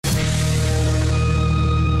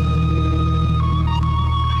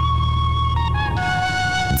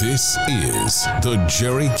This is The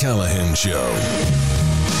Jerry Callahan Show.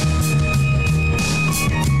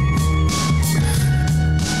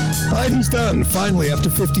 All right, he's done. Finally, after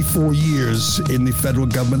 54 years in the federal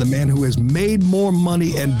government, the man who has made more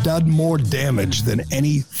money and done more damage than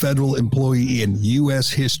any federal employee in U.S.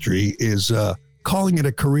 history is calling it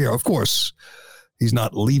a career. Of course, he's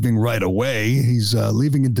not leaving right away. He's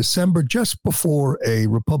leaving in December, just before a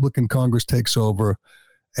Republican Congress takes over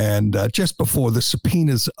and just before the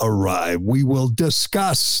subpoenas arrive. We will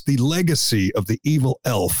discuss the legacy of the evil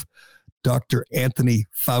elf, Dr. Anthony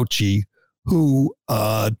Fauci, who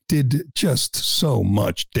did just so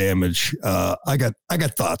much damage. I got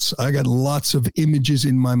thoughts. I got lots of images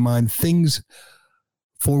in my mind, things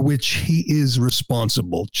for which he is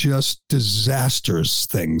responsible, just disastrous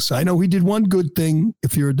things. I know he did one good thing.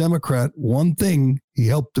 If you're a Democrat, one thing, he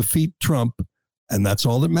helped defeat Trump, and that's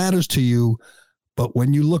all that matters to you. But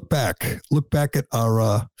when you look back at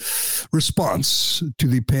our response to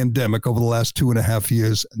the pandemic over the last 2.5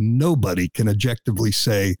 years, nobody can objectively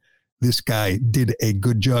say this guy did a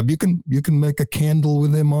good job. You can make a candle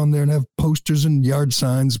with him on there and have posters and yard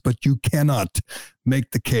signs, but you cannot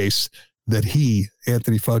make the case that he,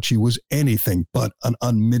 Anthony Fauci, was anything but an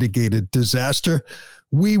unmitigated disaster.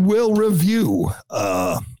 We will review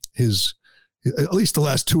his, at least the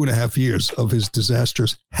last 2.5 years of his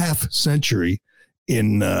disastrous half century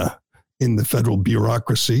in the federal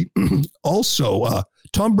bureaucracy. Also,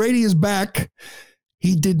 Tom Brady is back.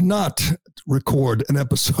 He did not record an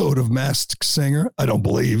episode of Masked Singer, I don't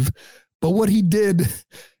believe. But what he did,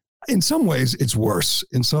 in some ways, it's worse.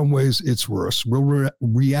 In some ways, it's worse. We'll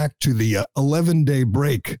react to the 11-day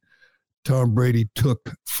break Tom Brady took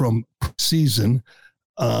from season.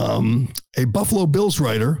 A Buffalo Bills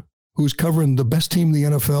writer who's covering the best team in the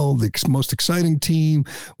NFL, the most exciting team,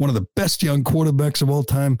 one of the best young quarterbacks of all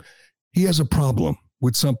time. He has a problem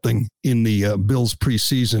with something in the Bills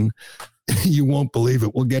preseason. You won't believe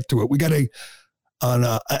it. We'll get to it. We got on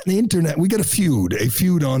the internet. We got a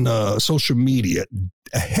feud on social media,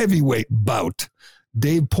 a heavyweight bout,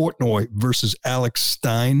 Dave Portnoy versus Alex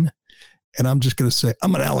Stein. And I'm just going to say,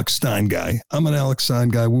 I'm an Alex Stein guy.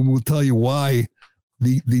 We will tell you why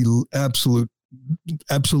the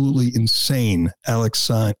absolutely insane Alex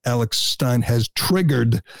Stein has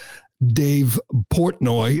triggered Dave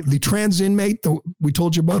Portnoy, the trans inmate that we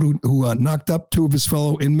told you about who knocked up 2 of his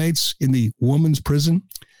fellow inmates in the women's prison.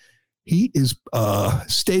 He is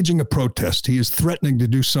staging a protest. He is threatening to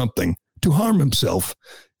do something to harm himself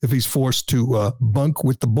if he's forced to bunk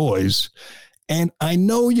with the boys. And I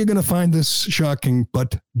know you're going to find this shocking,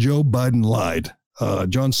 but Joe Biden lied.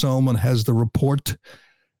 John Solomon has the report.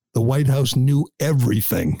 The White House knew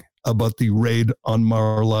everything about the raid on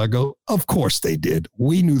Mar-a-Lago. Of course they did.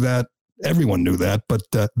 We knew that. Everyone knew that, but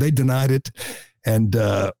they denied it. And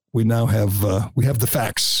we now have the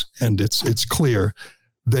facts, and it's clear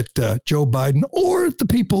that Joe Biden, or the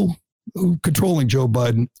people controlling Joe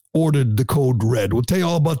Biden, ordered the code red. We'll tell you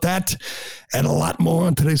all about that and a lot more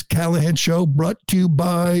on today's Callahan Show, brought to you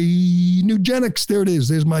by Nugenics. There it is.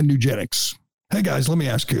 There's my Nugenics. Hey guys, let me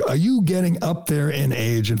ask you, are you getting up there in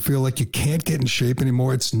age and feel like you can't get in shape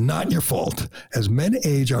anymore? It's not your fault. As men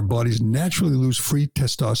age, our bodies naturally lose free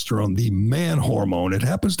testosterone, the man hormone. It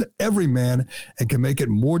happens to every man and can make it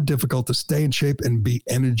more difficult to stay in shape and be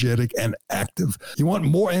energetic and active. You want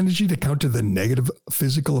more energy to counter the negative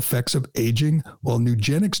physical effects of aging? Well,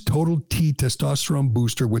 Nugenics Total T Testosterone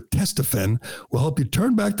Booster with Testofen will help you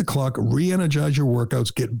turn back the clock, re-energize your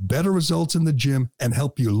workouts, get better results in the gym, and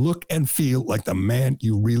help you look and feel like the man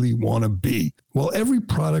you really want to be. While every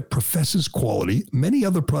product professes quality, many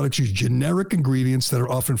other products use generic ingredients that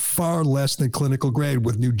are often far less than clinical grade.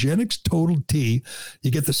 With Nugenics Total T,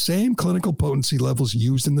 you get the same clinical potency levels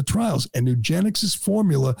used in the trials, and Nugenics'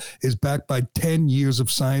 formula is backed by 10 years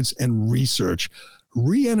of science and research.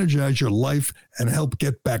 Re-energize your life and help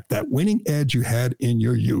get back that winning edge you had in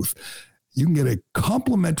your youth. You can get a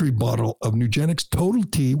complimentary bottle of Nugenics Total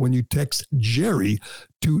T when you text Jerry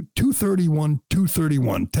to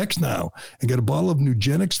 231-231. Text now and get a bottle of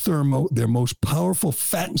Nugenics Thermo, their most powerful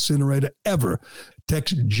fat incinerator ever.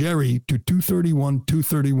 Text Jerry to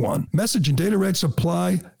 231-231. Message and data rates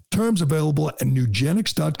apply. Terms available at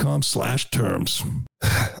Nugenics.com/terms.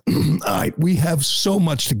 All right, we have so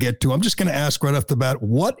much to get to. I'm just going to ask right off the bat,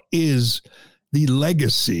 what is the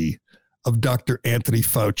legacy of Dr. Anthony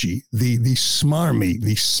Fauci, the smarmy,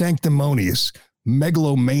 the sanctimonious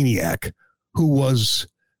megalomaniac who was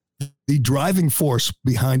the driving force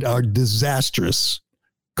behind our disastrous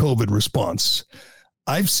COVID response?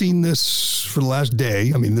 I've seen this for the last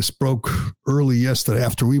day. I mean, this broke early yesterday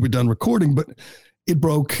after we were done recording, but it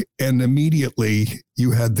broke, and immediately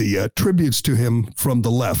you had the tributes to him from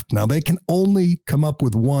the left. Now, they can only come up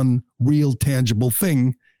with one real tangible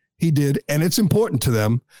thing he did, and it's important to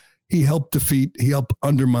them. He helped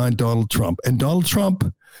undermine Donald Trump. And Donald Trump,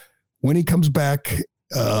 when he comes back,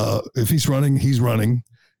 if he's running,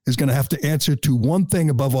 is going to have to answer to one thing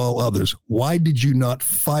above all others. Why did you not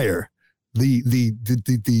fire the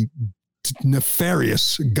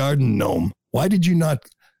nefarious garden gnome? Why did you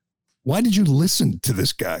listen to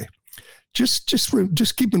this guy?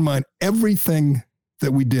 Just keep in mind, everything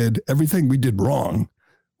we did wrong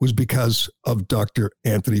was because of Dr.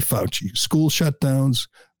 Anthony Fauci. School shutdowns,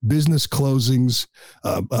 business closings,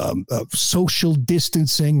 social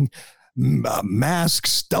distancing,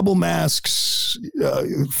 masks, double masks,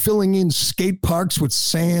 filling in skate parks with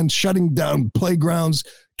sand, shutting down playgrounds,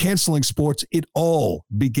 canceling sports. It all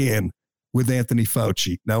began with Anthony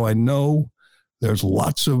Fauci. Now, I know there's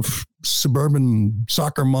lots of suburban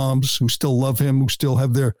soccer moms who still love him, who still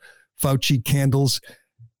have their Fauci candles.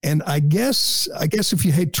 And I guess if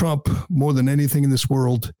you hate Trump more than anything in this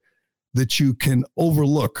world, that you can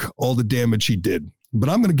overlook all the damage he did. But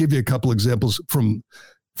I'm going to give you a couple examples from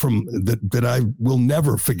that I will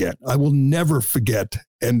never forget. I will never forget.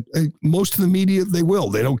 And most of the media, they will.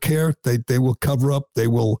 They don't care. They will cover up. They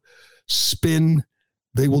will spin.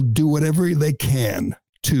 They will do whatever they can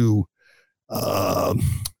to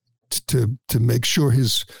make sure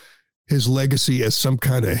his legacy as some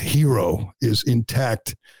kind of hero is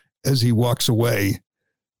intact as he walks away.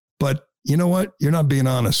 But you know what? You're not being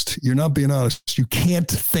honest. You're not being honest. You can't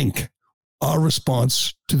think our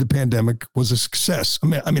response to the pandemic was a success.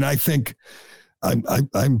 I mean, I think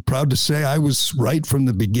I'm proud to say I was right from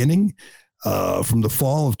the beginning, from the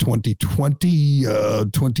fall of 2020,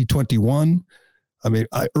 2021. I mean,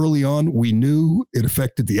 early on, we knew it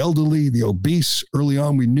affected the elderly, the obese. Early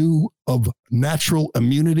on, we knew of natural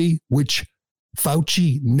immunity, which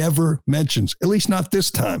Fauci never mentions, at least not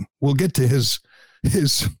this time. We'll get to his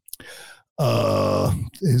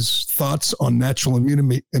thoughts on natural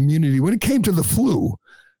immunity when it came to the flu.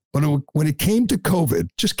 But when it came to COVID,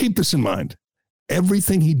 just keep this in mind.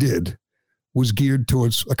 Everything he did was geared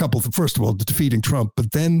towards first of all, defeating Trump,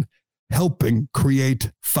 but then helping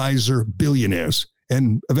create Pfizer billionaires.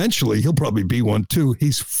 And eventually he'll probably be one too.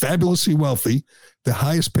 He's fabulously wealthy, the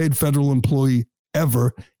highest paid federal employee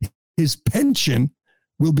ever. His pension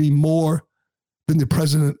will be more than the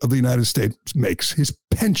president of the United States makes. His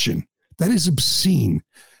pension, that is obscene.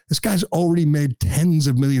 This guy's already made tens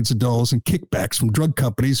of millions of dollars in kickbacks from drug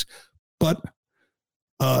companies, but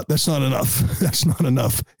that's not enough. That's not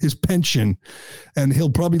enough. His pension, and he'll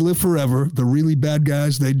probably live forever. The really bad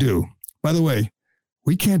guys, they do. By the way,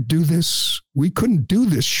 we can't do this. We couldn't do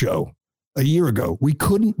this show a year ago. We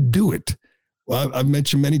couldn't do it. Well, I've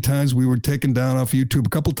mentioned many times we were taken down off YouTube a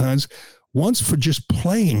couple times, once for just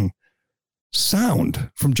playing sound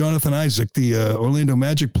from Jonathan Isaac, the Orlando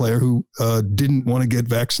Magic player who didn't want to get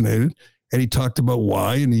vaccinated. And he talked about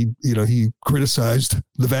why, and he criticized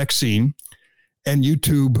the vaccine, and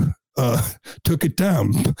YouTube took it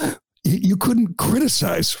down. You couldn't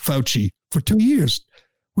criticize Fauci for 2 years,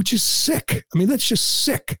 which is sick. I mean, that's just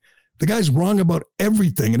sick. The guy's wrong about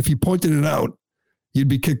everything. And if you pointed it out, you'd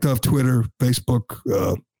be kicked off Twitter, Facebook,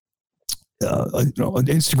 on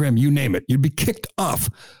Instagram, you name it. You'd be kicked off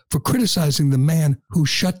for criticizing the man who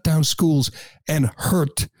shut down schools and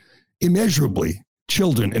hurt immeasurably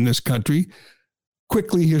children in this country.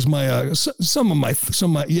 Quickly, here's my some of my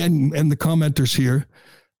and the commenters here.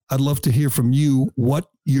 I'd love to hear from you what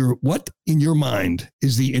in your mind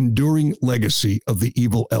is the enduring legacy of the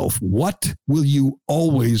evil elf? What will you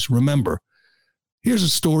always remember? Here's a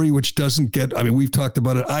story which doesn't get, I mean, we've talked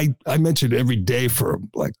about it. I mentioned it every day for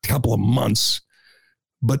like a couple of months,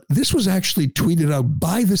 but this was actually tweeted out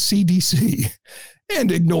by the CDC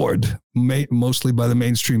and ignored mostly by the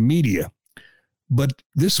mainstream media. But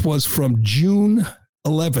this was from June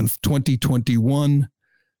 11th, 2021,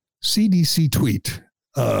 CDC tweet.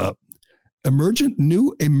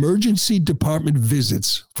 New emergency department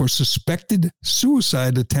visits for suspected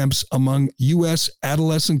suicide attempts among U.S.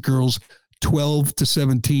 adolescent girls 12 to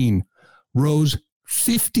 17 rose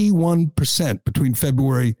 51% between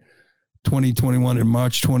February 2021 and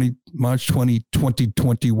March 20,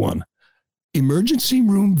 2021. Emergency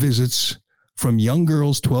room visits from young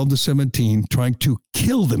girls 12 to 17 trying to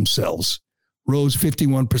kill themselves rose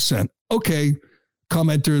 51%. Okay,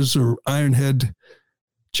 commenters or Ironhead,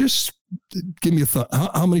 just give me a thought.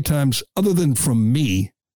 How many times, other than from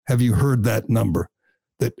me, have you heard that number?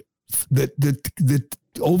 That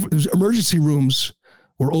emergency rooms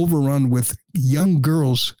were overrun with young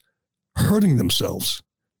girls hurting themselves.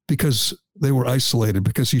 because they were isolated,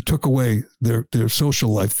 because you took away their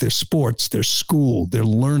social life, their sports, their school, their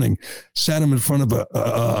learning, sat them in front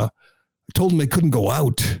of told them they couldn't go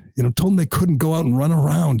out, told them they couldn't go out and run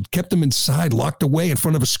around, kept them inside, locked away in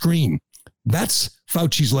front of a screen. That's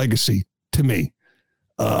Fauci's legacy to me.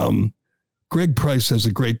 Greg Price has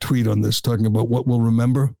a great tweet on this talking about what we'll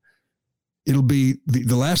remember. It'll be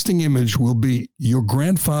the lasting image will be your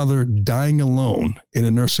grandfather dying alone in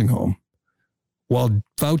a nursing home while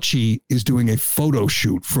Fauci is doing a photo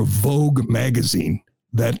shoot for Vogue magazine.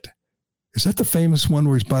 Is that the famous one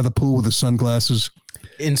where he's by the pool with the sunglasses?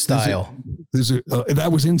 In Style. That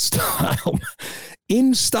was In Style.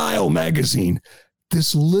 In Style magazine.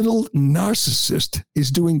 This little narcissist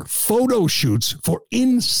is doing photo shoots for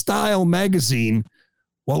In Style magazine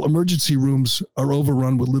while emergency rooms are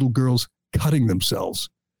overrun with little girls cutting themselves.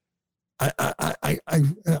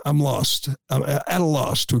 I'm lost. I'm at a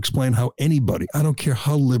loss to explain how anybody, I don't care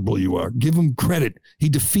how liberal you are, give him credit. He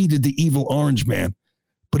defeated the evil orange man,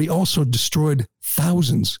 but he also destroyed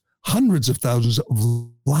thousands, hundreds of thousands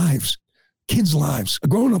of lives, kids' lives,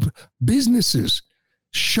 grown-up businesses,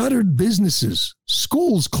 shuttered businesses,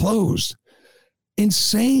 schools closed,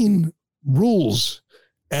 insane rules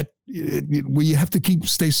where you have to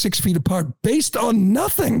stay 6 feet apart based on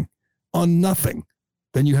nothing.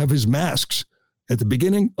 Then you have his masks at the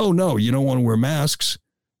beginning. Oh no, you don't want to wear masks.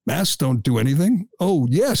 Masks don't do anything. Oh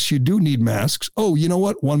yes, you do need masks. Oh, you know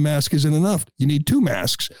what? One mask isn't enough. You need 2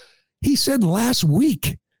 masks. He said last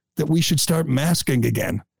week that we should start masking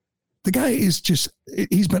again. The guy he's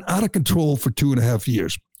been out of control for 2.5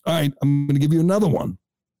 years. All right, I'm going to give you another one.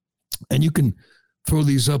 And you can throw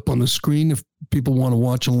these up on the screen if people want to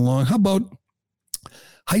watch along. How about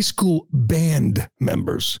high school band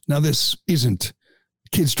members? Now, this isn't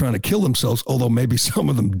kids trying to kill themselves, although maybe some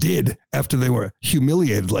of them did after they were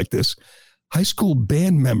humiliated like this. High school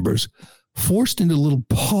band members forced into little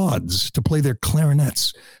pods to play their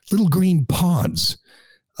clarinets, little green pods.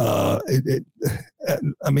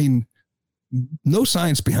 No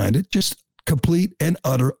science behind it, just complete and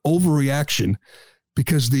utter overreaction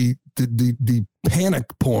because the panic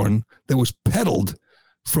porn that was peddled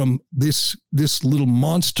from this little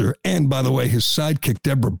monster, and by the way, his sidekick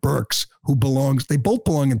Deborah Birx, they both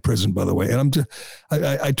belong in prison, by the way. And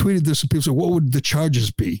I tweeted this and people said, what would the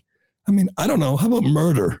charges be? I mean, I don't know. How about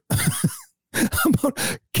murder? How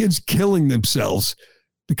about kids killing themselves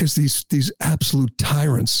because these absolute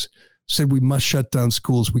tyrants said we must shut down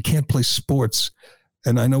schools. We can't play sports.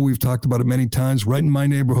 And I know we've talked about it many times. Right in my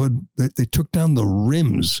neighborhood, they took down the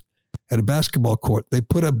rims at a basketball court. They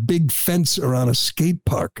put a big fence around a skate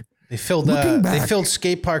park. They filled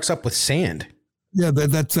skate parks up with sand. Yeah,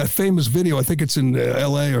 that's that famous video. I think it's in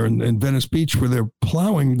L.A. or in Venice Beach where they're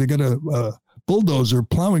plowing. They got a bulldozer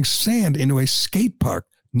plowing sand into a skate park.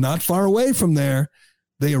 Not far away from there,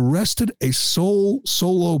 they arrested a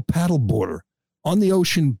solo paddleboarder on the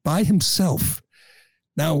ocean by himself.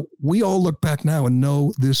 Now, we all look back now and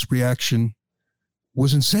know this reaction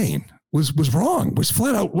was insane, was wrong, was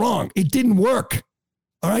flat out wrong. It didn't work.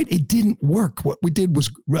 All right? It didn't work. What we did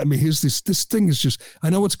was, here's this thing is just, I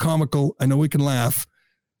know it's comical. I know we can laugh,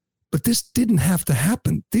 but this didn't have to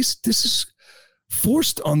happen. This is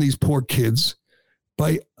forced on these poor kids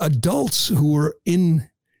by adults who were in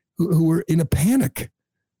a panic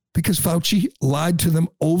because Fauci lied to them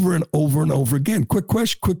over and over and over again. Quick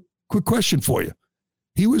question for you.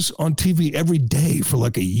 He was on TV every day for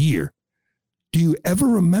like a year. Do you ever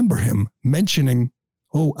remember him mentioning,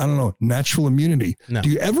 natural immunity? No. Do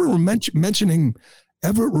you ever remember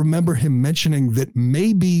him mentioning that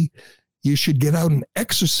maybe you should get out and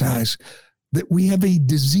exercise, that we have a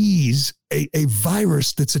disease, a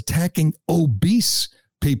virus that's attacking obese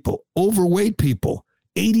people, overweight people?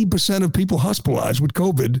 80% of people hospitalized with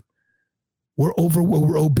COVID were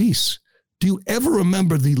obese. Do you ever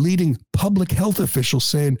remember the leading public health official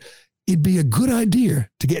saying it'd be a good idea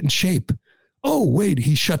to get in shape? Oh, wait,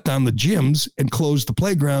 he shut down the gyms and closed the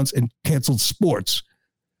playgrounds and canceled sports.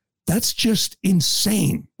 That's just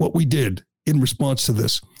insane what we did in response to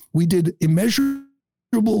this. We did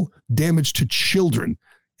immeasurable damage to children.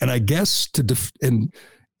 And I guess and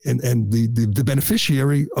the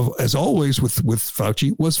beneficiary of, as always with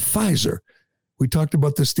Fauci, was Pfizer. We talked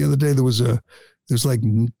about this the other day. There's like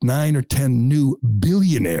 9 or 10 new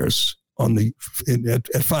billionaires at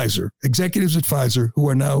Pfizer, executives at Pfizer who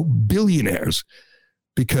are now billionaires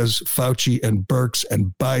because Fauci and Birx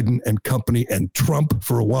and Biden and company and Trump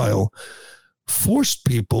for a while forced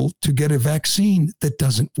people to get a vaccine that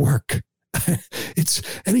doesn't work.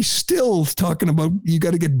 And he's still talking about you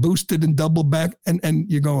got to get boosted and double back. And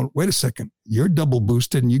you're going, wait a second, you're double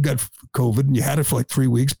boosted and you got COVID and you had it for like 3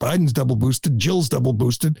 weeks. Biden's double boosted. Jill's double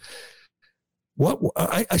boosted.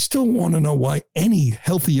 I still want to know why any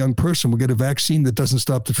healthy young person will get a vaccine that doesn't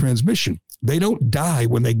stop the transmission. They don't die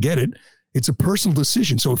when they get it. It's a personal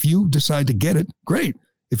decision. So if you decide to get it, great.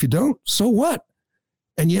 If you don't, so what?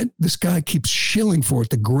 And yet this guy keeps shilling for it,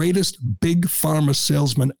 the greatest big pharma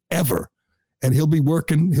salesman ever. And he'll be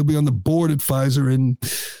on the board at Pfizer in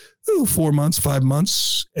 4 months, 5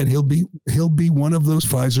 months, and he'll be one of those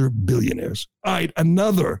Pfizer billionaires. All right,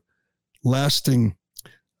 another lasting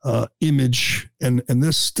image, and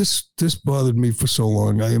this bothered me for so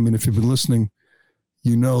long. I mean, if you've been listening,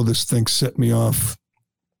 you know this thing set me off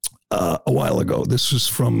a while ago. This was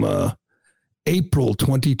from April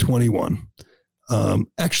 2021.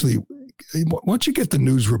 Actually, why don't you get the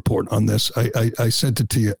news report on this? I sent it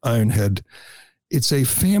to you, Ironhead. It's a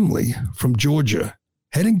family from Georgia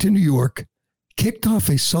heading to New York, kicked off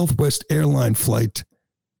a Southwest airline flight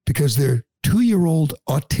because their 2-year-old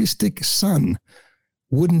autistic son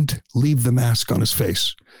wouldn't leave the mask on his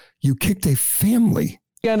face. You kicked a family.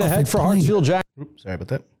 And ahead for Hartsfield Jack. Sorry about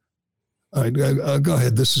that. All right, go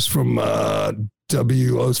ahead. This is from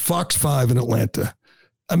it's Fox 5 in Atlanta.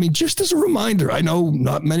 I mean, just as a reminder, I know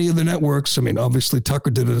not many of the networks. I mean, obviously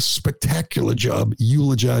Tucker did a spectacular job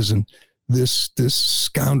eulogizing this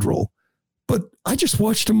scoundrel, but I just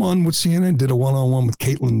watched him on with CNN, did a one-on-one with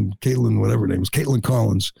Caitlin, whatever her name is, Caitlin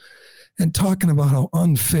Collins, and talking about how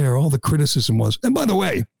unfair all the criticism was. And by the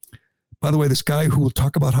way, this guy who will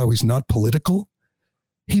talk about how he's not political,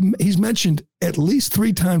 he's mentioned at least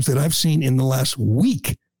 3 times that I've seen in the last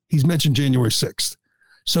week. He's mentioned January 6th.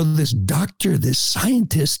 So this doctor, this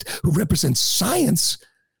scientist who represents science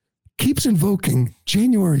keeps invoking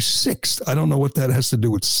January 6th. I don't know what that has to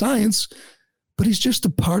do with science, but he's just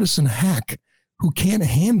a partisan hack who can't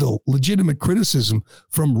handle legitimate criticism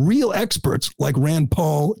from real experts like Rand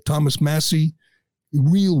Paul, Thomas Massey,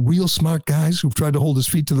 real smart guys who've tried to hold his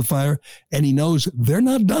feet to the fire. And he knows they're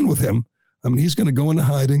not done with him. I mean, he's going to go into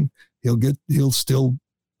hiding. He'll still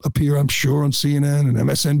appear, I'm sure, on CNN and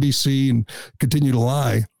MSNBC and continue to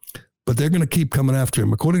lie, but they're going to keep coming after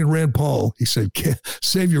him. According to Rand Paul, he said,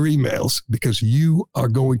 save your emails because you are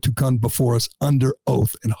going to come before us under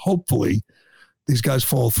oath. And hopefully these guys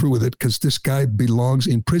fall through with it because this guy belongs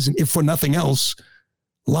in prison, if for nothing else,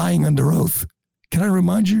 lying under oath. Can I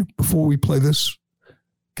remind you before we play this?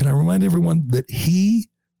 Can I remind everyone that the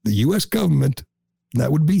U.S. government,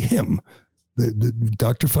 that would be him, the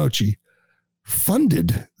Dr. Fauci,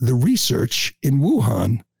 funded the research in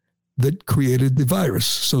Wuhan that created the virus.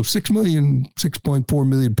 So 6.4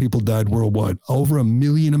 million people died worldwide. Over 1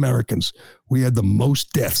 million Americans. We had the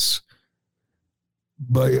most deaths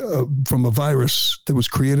from a virus that was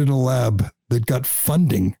created in a lab that got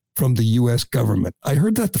funding from the U.S. government. I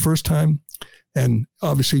heard that the first time, and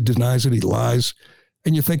obviously denies it. He lies.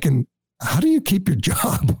 And you're thinking, how do you keep your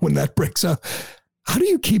job when that breaks out? How do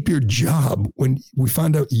you keep your job when we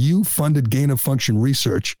find out you funded gain-of-function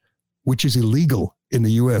research, which is illegal in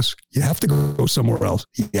the U.S.? You have to go somewhere else.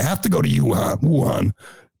 You have to go to Wuhan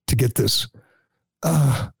to get this.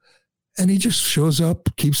 And he just shows up,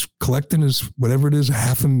 keeps collecting his, whatever it is,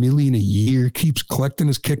 $500,000 a year, keeps collecting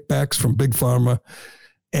his kickbacks from Big Pharma.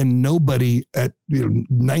 And nobody at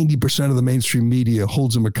 90% of the mainstream media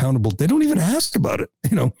holds him accountable. They don't even ask about it.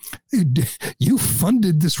 You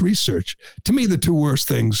funded this research. To me, the 2 worst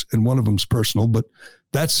things, and one of them's personal, but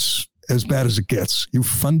that's as bad as it gets. You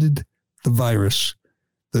funded the virus,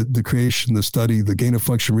 the creation, the study, the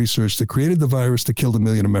gain-of-function research that created the virus that killed 1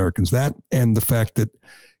 million Americans. That and the fact that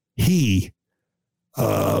he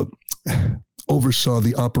oversaw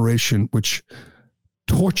the operation which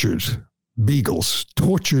tortured beagles,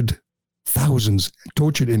 tortured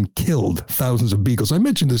and killed thousands of beagles. I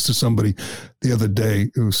mentioned this to somebody the other day.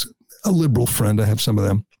 It was a liberal friend. I have some of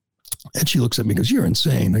them. And she looks at me and goes, "You're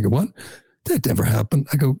insane." I go, "What? That never happened."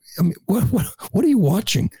 I go, "I mean, what are you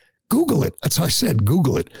watching? Google it." That's how I said,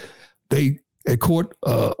 Google it. A court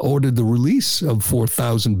ordered the release of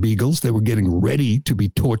 4,000 beagles. They were getting ready to be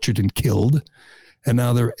tortured and killed. And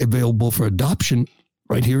now they're available for adoption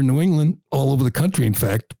right here in New England, all over the country. In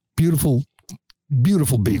fact, beautiful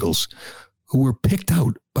beagles who were picked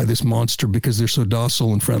out by this monster because they're so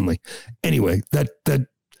docile and friendly. Anyway, that's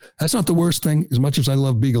not the worst thing. As much as I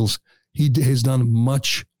love beagles, he has done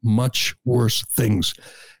much, much worse things.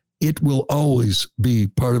 It will always be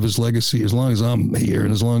part of his legacy as long as I'm here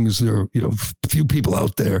and as long as there are, a few people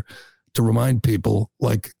out there to remind people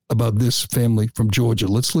like about this family from Georgia.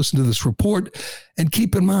 Let's listen to this report. And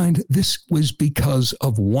keep in mind, this was because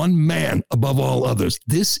of one man above all others.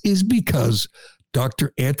 This is because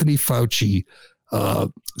Dr. Anthony Fauci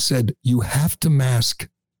said you have to mask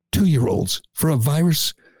 2-year-olds for a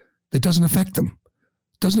virus that doesn't affect them.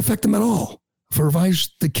 Doesn't affect them at all. For a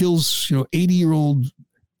virus that kills, 80-year-old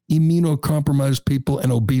immunocompromised people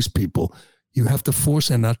and obese people, you have to force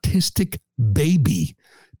an autistic baby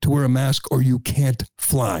to wear a mask or you can't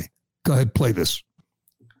fly. Go ahead, play this.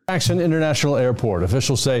 Jackson International Airport.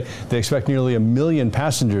 Officials say they expect nearly 1 million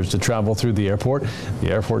passengers to travel through the airport.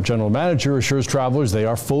 The airport general manager assures travelers they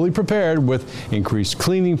are fully prepared with increased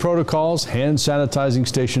cleaning protocols, hand sanitizing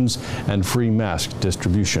stations, and free mask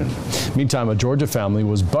distribution. Meantime, a Georgia family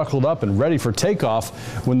was buckled up and ready for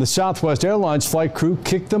takeoff when the Southwest Airlines flight crew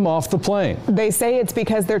kicked them off the plane. They say it's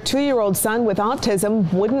because their 2-year-old son with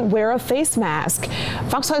autism wouldn't wear a face mask.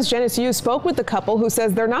 Fox 5's Janice Yu spoke with the couple who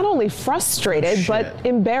says they're not only frustrated, but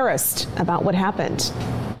embarrassed about what happened.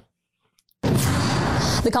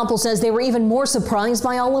 The couple says they were even more surprised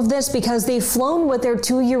by all of this because they've flown with their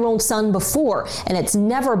 2-year-old son before, and it's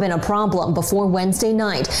never been a problem before Wednesday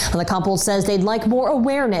night. And the couple says they'd like more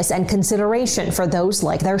awareness and consideration for those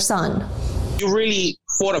like their son. You really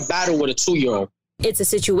fought a battle with a 2-year-old. It's a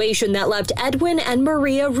situation that left Edwin and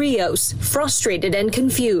Maria Rios frustrated and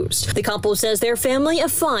confused. The couple says their family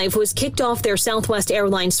of 5 was kicked off their Southwest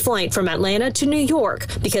Airlines flight from Atlanta to New York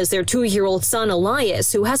because their 2-year-old son,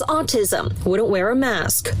 Elias, who has autism, wouldn't wear a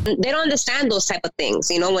mask. They don't understand those type of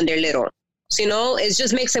things, when they're little. So, it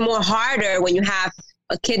just makes it more harder when you have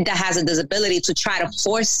a kid that has a disability to try to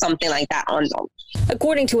force something like that on them.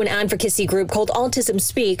 According to an advocacy group called Autism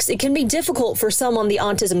Speaks, it can be difficult for some on the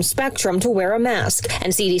autism spectrum to wear a mask,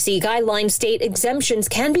 and CDC guidelines state exemptions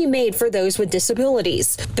can be made for those with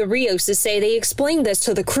disabilities. The Rioses say they explained this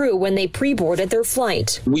to the crew when they pre-boarded their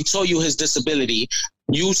flight. We told you his disability.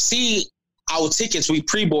 You see our tickets we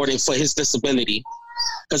pre-boarded for his disability,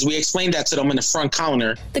 because we explained that to them in the front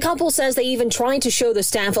counter. The couple says they even tried to show the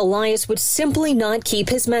staff Elias would simply not keep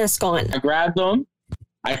his mask on. I grabbed him.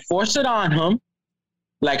 I forced it on him.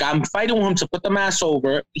 Like I'm fighting with him to put the mask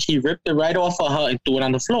over. He ripped it right off of her and threw it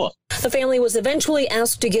on the floor. The family was eventually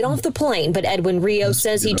asked to get off the plane, but Edwin Rios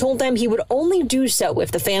says he told them he would only do so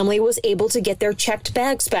if the family was able to get their checked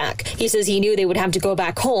bags back. He says he knew they would have to go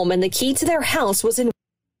back home and the key to their house was in.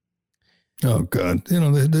 Oh, God.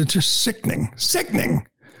 They're just sickening. Sickening.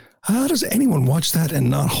 How does anyone watch that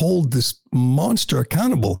and not hold this monster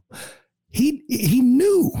accountable? He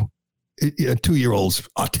knew 2-year-olds,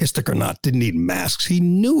 autistic or not, didn't need masks. He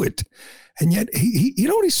knew it. And yet, he you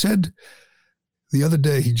know what he said the other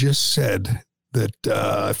day? He just said that,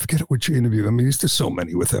 I forget which interview. I mean, there's so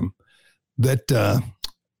many with him, that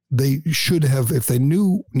they should have, if they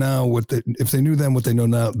knew then what they know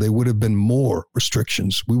now, there would have been more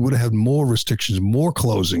restrictions. We would have had more restrictions, more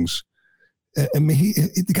closings. I mean,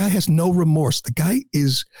 the guy has no remorse. The guy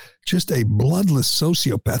is just a bloodless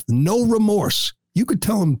sociopath. No remorse. You could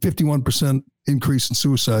tell him 51% increase in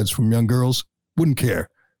suicides from young girls. Wouldn't care.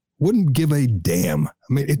 Wouldn't give a damn. I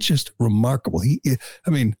mean, it's just remarkable.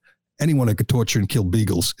 Anyone that could torture and kill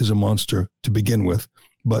beagles is a monster to begin with.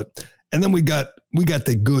 And then we got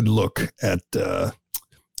the good look at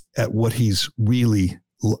what he's really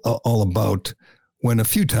all about. When a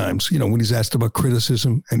few times, when he's asked about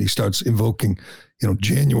criticism and he starts invoking,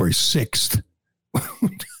 January 6th,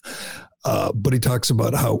 but he talks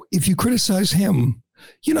about how if you criticize him,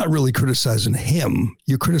 you're not really criticizing him.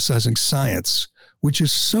 You're criticizing science, which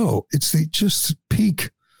is it's just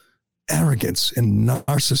peak arrogance and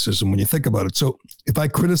narcissism when you think about it. So if I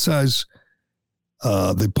criticize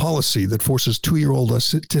the policy that forces 2-year-old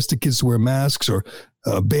autistic kids to wear masks or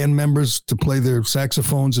band members to play their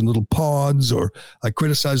saxophones in little pods, or I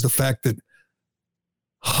criticize the fact that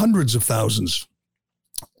hundreds of thousands,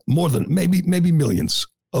 more than maybe millions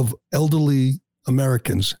of elderly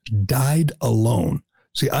Americans died alone.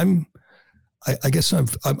 See, I guess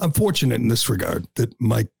I'm fortunate in this regard that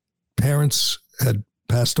my parents had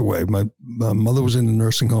passed away. My mother was in a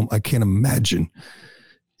nursing home. I can't imagine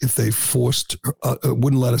if they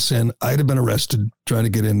wouldn't let us in. I'd have been arrested trying to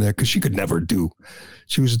get in there because she could never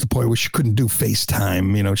she was at the point where she couldn't do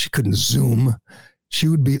FaceTime. She couldn't Zoom. She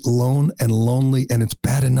would be alone and lonely, and it's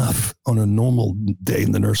bad enough on a normal day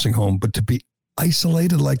in the nursing home, but to be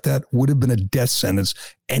isolated like that would have been a death sentence,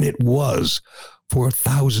 and it was for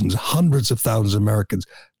thousands, hundreds of thousands of Americans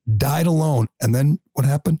died alone. And then what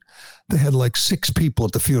happened? They had like 6 people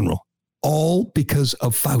at the funeral, all because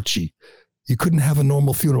of Fauci. You couldn't have a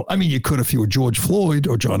normal funeral. I mean, you could if you were George Floyd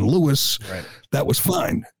or John Lewis. Right. That was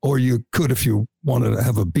fine. Or you could if you wanted to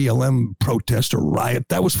have a BLM protest or riot.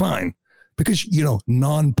 That was fine. Because,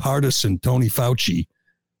 nonpartisan Tony Fauci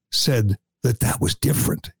said that was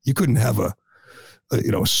different. You couldn't have a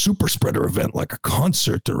super spreader event like a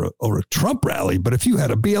concert or a Trump rally. But if you had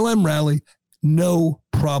a BLM rally, no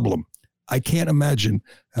problem. I can't imagine,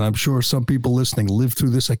 and I'm sure some people listening lived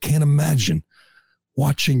through this. I can't imagine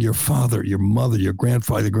watching your father, your mother, your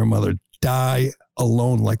grandfather, your grandmother die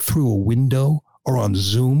alone, like through a window or on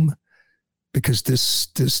Zoom, because this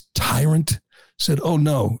tyrant said, "Oh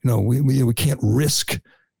no, we can't risk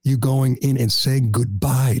you going in and saying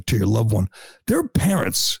goodbye to your loved one." There are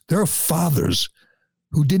parents, there are fathers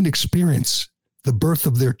who didn't experience the birth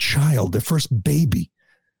of their child, their first baby,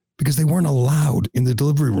 because they weren't allowed in the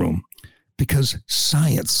delivery room because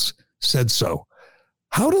science said so.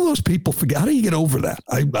 How do those people forget? How do you get over that?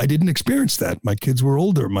 I didn't experience that. My kids were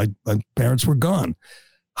older. My parents were gone.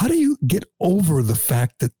 How do you get over the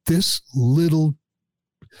fact that this little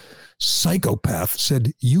psychopath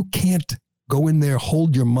said, you can't go in there,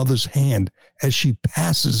 hold your mother's hand as she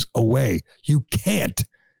passes away? You can't,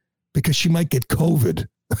 because she might get COVID.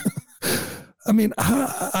 I mean,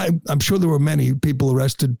 I'm sure there were many people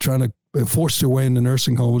arrested trying to force their way into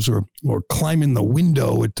nursing homes or climb in the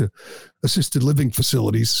window at assisted living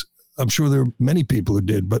facilities. I'm sure there are many people who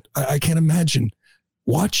did, but I can't imagine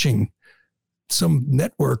watching some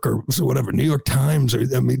network or whatever, New York Times.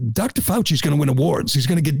 Dr. Fauci's going to win awards. He's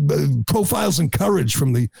going to get profiles in courage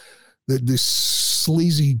from the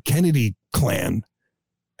sleazy Kennedy clan.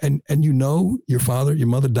 And your father, your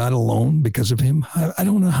mother died alone because of him. I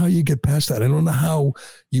don't know how you get past that. I don't know how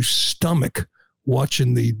you stomach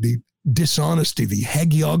watching the dishonesty, the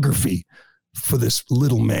hagiography for this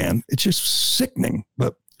little man. It's just sickening.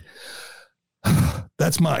 But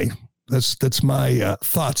that's my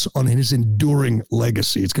thoughts on his enduring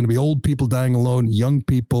legacy. It's going to be old people dying alone, young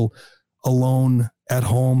people alone at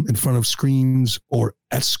home in front of screens or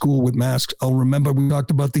at school with masks. I'll remember we talked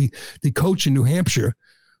about the coach in New Hampshire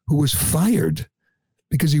who was fired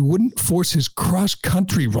because he wouldn't force his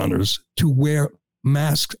cross-country runners to wear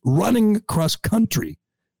masks running cross-country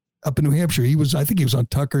up in New Hampshire. I think he was on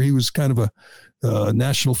Tucker. He was kind of a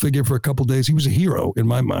national figure for a couple of days. He was a hero in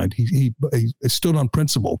my mind. He stood on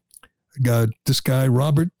principle. This guy,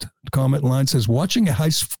 Robert, comment line says, watching a high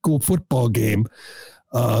school football game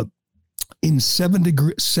in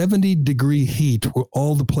 70-degree heat where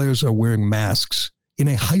all the players are wearing masks in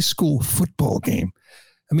a high school football game.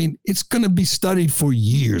 I mean, it's going to be studied for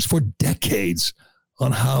years, for decades,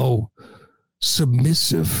 on how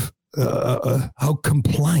submissive, how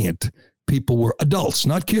compliant people were. Adults,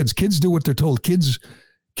 not kids. Kids do what they're told. Kids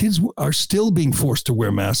are still being forced to wear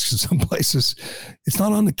masks in some places. It's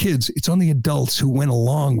not on the kids. It's on the adults who went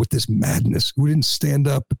along with this madness, who didn't stand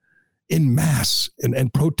up in mass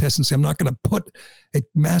and protest and say, I'm not going to put a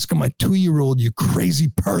mask on my 2-year-old, you crazy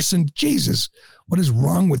person. Jesus, what is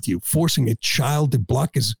wrong with you? Forcing a child to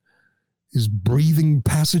block his breathing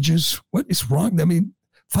passages? What is wrong? I mean,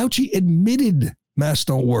 Fauci admitted masks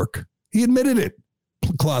don't work. He admitted it,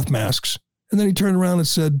 cloth masks. And then he turned around and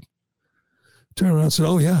said,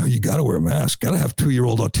 oh yeah, you got to wear a mask. Got to have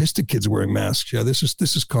 2-year-old autistic kids wearing masks. Yeah, this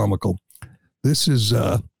is comical. This is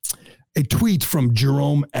a tweet from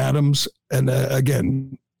Jerome Adams. And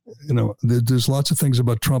again, there's lots of things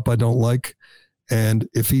about Trump I don't like. And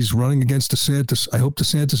if he's running against DeSantis, I hope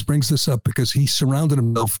DeSantis brings this up because he surrounded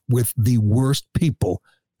himself with the worst people,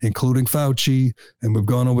 including Fauci. And we've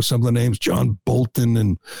gone over some of the names, John Bolton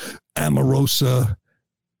and Omarosa.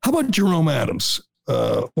 How about Jerome Adams?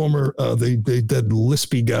 Former the dead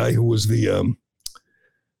Lispy guy who was the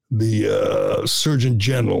Surgeon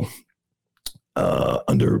General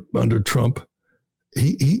under Trump.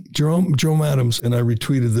 Jerome Adams, and I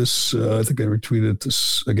retweeted this. I think I retweeted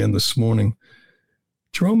this again this morning.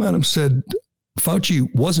 Jerome Adams said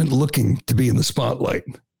Fauci wasn't looking to be in the spotlight.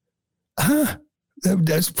 Huh?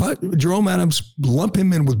 Jerome Adams, lump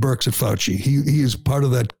him in with Birx at Fauci. He is part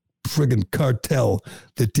of that friggin' cartel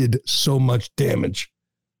that did so much damage.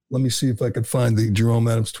 Let me see if I could find the Jerome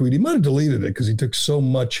Adams tweet. He might have deleted it because he took so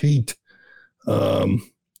much heat. I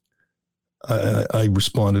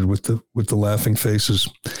responded with the laughing faces.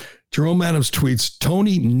 Jerome Adams tweets,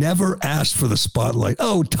 Tony never asked for the spotlight.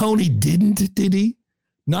 Oh, Tony didn't, did he?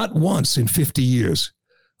 Not once in 50 years.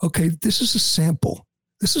 Okay, this is a sample.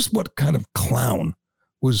 This is what kind of clown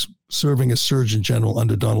was serving as Surgeon General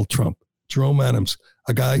under Donald Trump. Jerome Adams,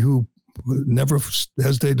 a guy who never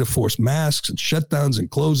hesitated to force masks and shutdowns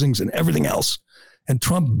and closings and everything else. And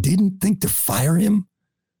Trump didn't think to fire him.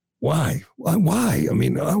 Why? Why? I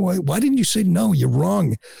mean, why didn't you say no? You're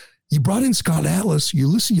wrong. You brought in Scott Atlas.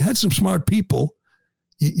 You had some smart people.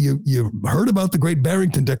 You heard about the Great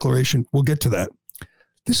Barrington Declaration. We'll get to that.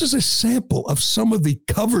 This is a sample of some of the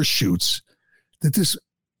cover shoots that this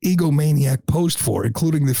egomaniac posed for,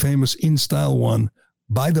 including the famous in-style one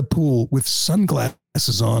by the pool with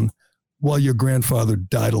sunglasses on while your grandfather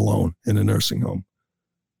died alone in a nursing home.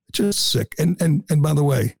 Just sick. And by the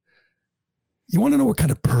way, you want to know what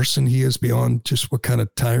kind of person he is beyond just what kind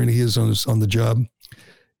of tyrant he is on the job?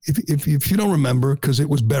 If you don't remember, because it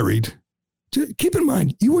was buried, keep in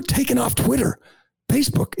mind, you were taken off Twitter,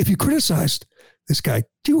 Facebook. If you criticized this guy,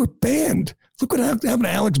 you were banned. Look what happened to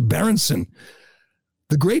Alex Berenson.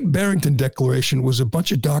 The Great Barrington Declaration was a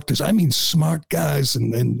bunch of doctors. I mean, smart guys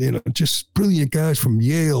and just brilliant guys from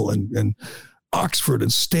Yale and Oxford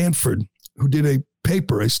and Stanford who did a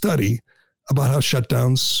study about how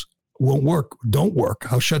shutdowns don't work,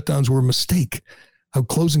 how shutdowns were a mistake, how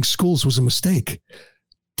closing schools was a mistake.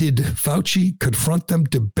 Did Fauci confront them,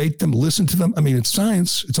 debate them, listen to them? I mean, it's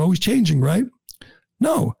science. It's always changing, right?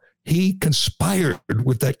 No, he conspired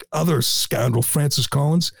with that other scoundrel, Francis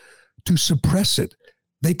Collins, to suppress it.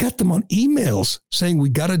 They got them on emails saying, we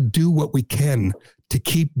got to do what we can to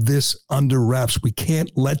keep this under wraps. We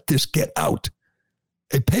can't let this get out.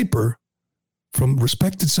 A paper from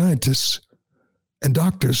respected scientists and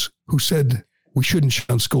doctors who said we shouldn't shut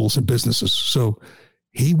down schools and businesses. So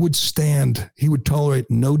he would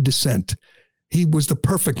tolerate no dissent. He was the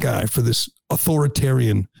perfect guy for this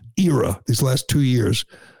authoritarian era, these last 2 years,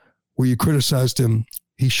 where you criticized him.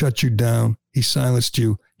 He shut you down. He silenced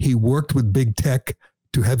you. He worked with big tech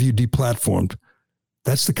to have you deplatformed.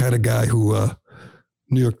 That's the kind of guy who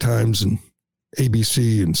New York Times and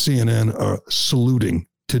ABC and CNN are saluting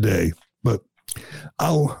today. But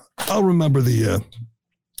I'll remember that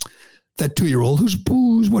 2-year-old who's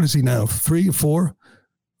what is he now, 3 or 4?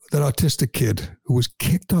 That autistic kid who was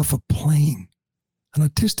kicked off a plane, an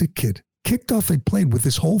autistic kid kicked off a plane with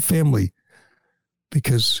his whole family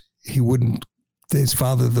because the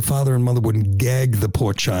father and mother wouldn't gag the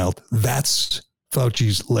poor child. That's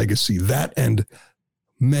Fauci's legacy. That and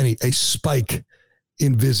a spike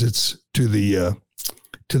in visits to the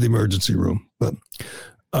emergency room. But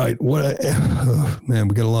all right, man,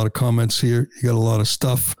 we got a lot of comments here. You got a lot of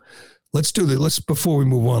stuff. Before we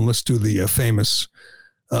move on, let's do the famous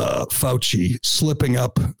Fauci slipping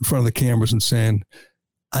up in front of the cameras and saying,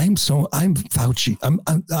 I'm Fauci.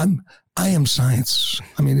 I am science.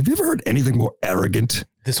 I mean, have you ever heard anything more arrogant?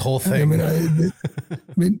 This whole thing.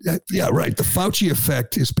 Yeah, right. The Fauci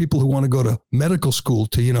effect is people who want to go to medical school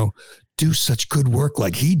to, do such good work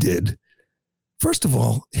like he did. First of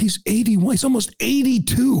all, he's 81. He's almost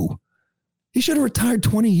 82. He should have retired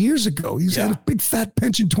 20 years ago. He's had a big fat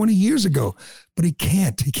pension 20 years ago, but he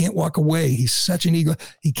can't. He can't walk away. He's such an ego.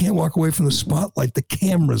 He can't walk away from the spotlight, the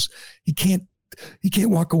cameras. He can't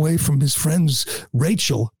walk away from his friends,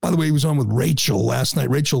 Rachel. By the way, he was on with Rachel last night.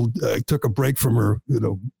 Rachel took a break from her,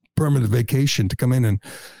 permanent vacation to come in and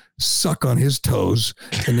suck on his toes.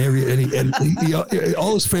 And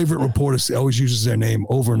all his favorite reporters always uses their name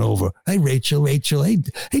over and over. Hey, Rachel. Hey,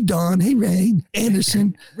 Don. Hey, Ray.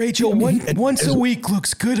 Anderson. Rachel, once a week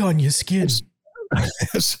looks good on your skin.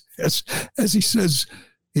 As he says,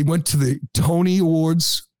 he went to the Tony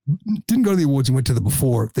Awards. Didn't go to the awards. He went to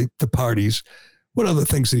the parties. What other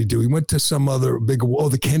things did he do? He went to some other big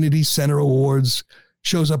award, the Kennedy Center Awards,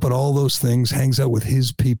 shows up at all those things, hangs out with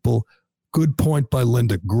his people. Good point by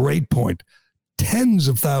Linda. Great point. Tens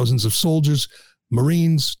of thousands of soldiers,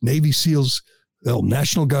 Marines, Navy SEALs,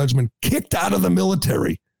 National Guardsmen kicked out of the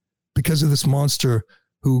military because of this monster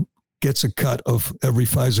who gets a cut of every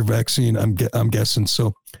Pfizer vaccine, I'm guessing.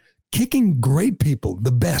 So kicking great people,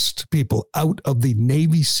 the best people out of the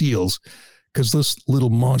Navy SEALs because this little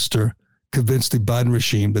monster convinced the Biden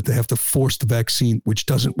regime that they have to force the vaccine, which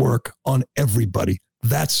doesn't work, on everybody.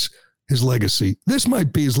 That's his legacy. This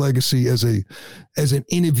might be his legacy as an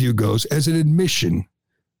interview goes, as an admission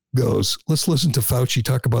goes. Let's listen to Fauci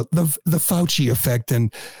talk about the Fauci effect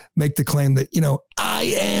and make the claim that, I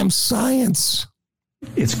am science.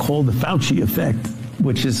 It's called the Fauci effect,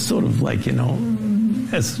 which is sort of like,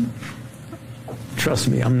 trust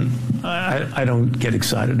me, I don't get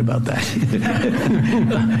excited about that.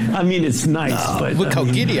 I mean, it's nice, but look how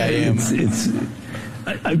giddy I am.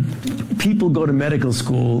 People go to medical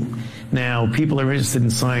school now. People are interested in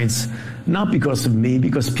science, not because of me,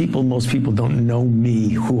 because most people don't know me,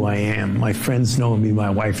 who I am. My friends know me, my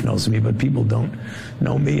wife knows me, but people don't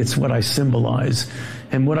know me. It's what I symbolize.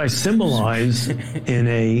 And what I symbolize in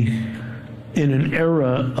an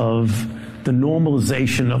era of the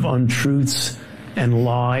normalization of untruths and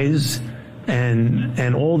lies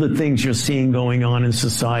and all the things you're seeing going on in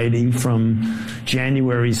society from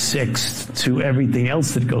January 6th to everything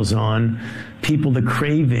else that goes on, people are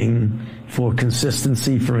craving for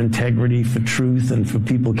consistency, for integrity, for truth, and for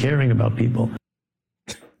people caring about people.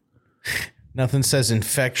 Nothing says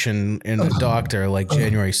infection in a doctor like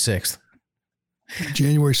January 6th.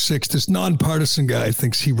 January 6th, this nonpartisan guy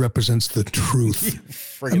thinks he represents the truth.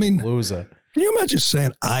 I mean, loser. Can you imagine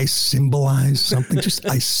saying, I symbolize something? Just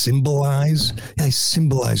I symbolize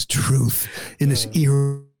truth in this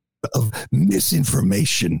era of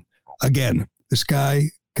misinformation. Again, this guy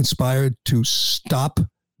conspired to stop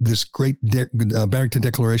this great Barrington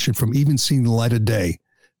Declaration from even seeing the light of day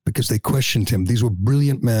because they questioned him. These were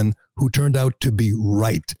brilliant men who turned out to be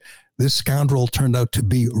right. This scoundrel turned out to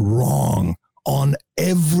be wrong on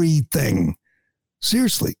everything.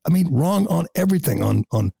 Seriously, I mean, wrong on everything, on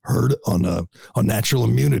natural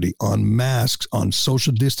immunity, on masks, on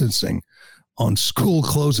social distancing, on school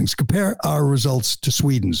closings. Compare our results to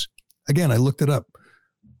Sweden's. Again, I looked it up.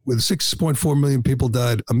 With 6.4 million people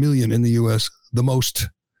died, 1 million in the U.S., the most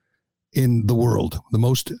in the world, the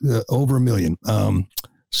most over 1 million.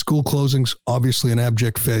 School closings, obviously an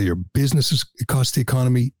abject failure. Businesses, it cost the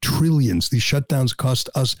economy trillions. These shutdowns cost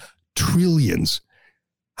us trillions.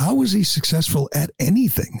 How was he successful at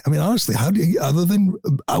anything? I mean, honestly, how do you, other than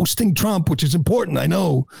ousting Trump, which is important, I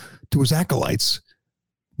know, to his acolytes,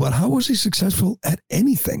 but how was he successful at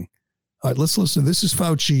anything? All right, let's listen. This is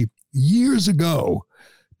Fauci years ago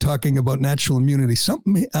talking about natural immunity.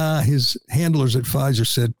 Something his handlers at Pfizer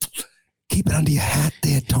said, keep it under your hat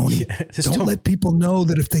there, Tony. Don't let people know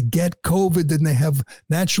that if they get COVID, then they have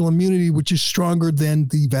natural immunity, which is stronger than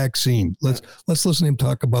the vaccine. Let's listen to him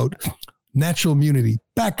talk about natural immunity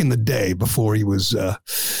back in the day before he was,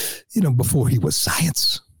 before he was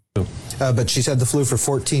science. But she's had the flu for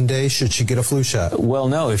 14 days. Should she get a flu shot? Well,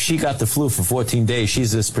 no. If she got the flu for 14 days,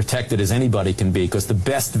 she's as protected as anybody can be because the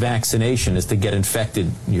best vaccination is to get infected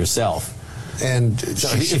yourself. And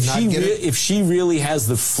if she really has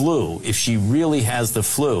the flu,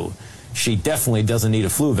 she definitely doesn't need a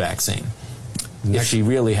flu vaccine. If she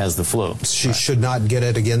really has the flu, she should not get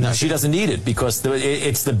it again. No, she doesn't need it because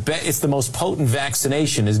it's the most potent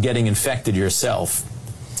vaccination is getting infected yourself.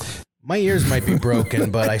 My ears might be broken,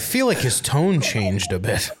 but I feel like his tone changed a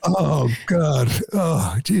bit. Oh, God.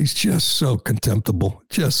 Oh, geez, just so contemptible.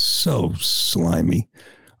 Just so slimy.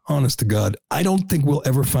 Honest to God. I don't think we'll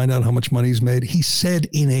ever find out how much money he's made. He said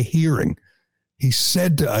in a hearing, I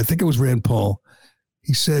think it was Rand Paul,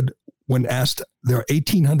 he said when asked, there are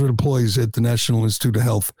 1,800 employees at the National Institute of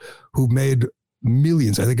Health who made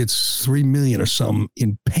millions, I think it's 3 million or some,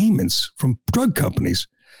 in payments from drug companies.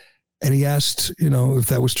 And he asked, if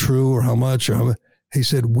that was true or how much, he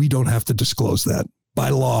said, we don't have to disclose that. By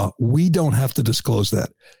law, we don't have to disclose that.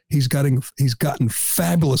 He's gotten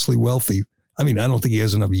fabulously wealthy. I mean, I don't think he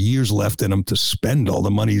has enough years left in him to spend all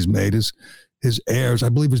the money he's made. His heirs, I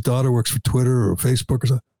believe his daughter works for Twitter or Facebook or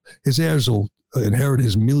something. His heirs will inherit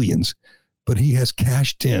his millions, but he has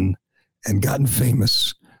cashed in and gotten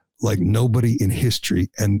famous like nobody in history.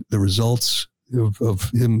 And the results of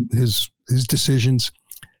his decisions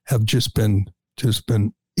have just been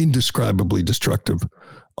indescribably destructive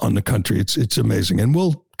on the country. It's amazing. And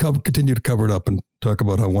we'll continue to cover it up and talk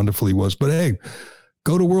about how wonderful he was. But hey,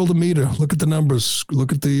 go to Worldometer, look at the numbers,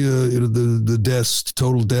 look at the deaths,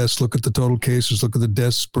 total deaths, look at the total cases, look at the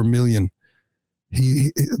deaths per million.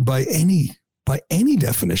 He by any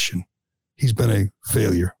definition, he's been a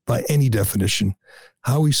failure by any definition.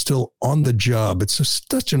 How he's still on the job, it's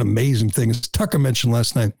such an amazing thing. As Tucker mentioned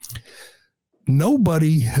last night,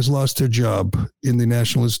 nobody has lost their job in the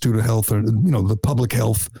National Institute of Health or, the public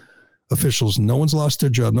health officials. No one's lost their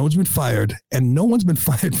job. No one's been fired. And no one's been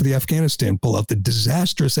fired for the Afghanistan pullout, the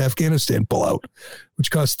disastrous Afghanistan pullout,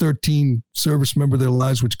 which cost 13 service members their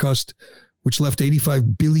lives, which left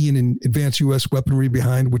 $85 billion in advanced U.S. weaponry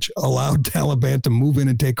behind, which allowed Taliban to move in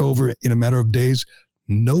and take over in a matter of days.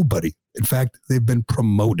 Nobody. In fact, they've been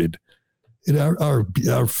promoted.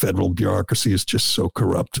 Our federal bureaucracy is just so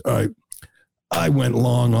corrupt. All right. I went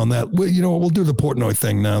long on that. Well, we'll do the Portnoy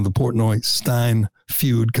thing now, the Portnoy-Stein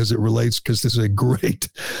feud, because this is a great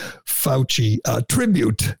Fauci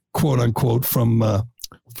tribute, quote unquote, from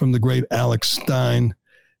the great Alex Stein.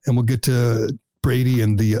 And we'll get to Brady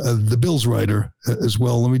and the Bills writer as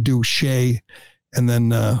well. Let me do Shea, and then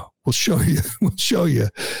we'll show you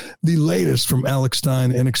the latest from Alex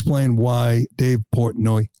Stein and explain why Dave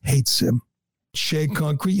Portnoy hates him. Shea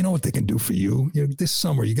Concrete, you know what they can do for you. This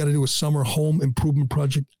summer, you got to do a summer home improvement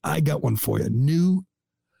project. I got one for you. New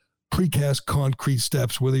precast concrete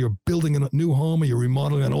steps, whether you're building a new home or you're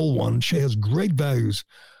remodeling an old one. Shea has great values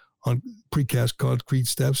on precast concrete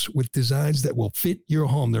steps with designs that will fit your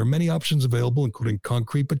home. There are many options available, including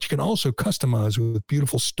concrete, but you can also customize with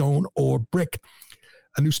beautiful stone or brick.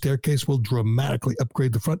 A new staircase will dramatically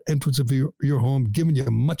upgrade the front entrance of your home, giving you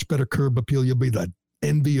a much better curb appeal. You'll be the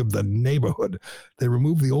envy of the neighborhood. They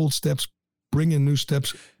remove the old steps, bring in new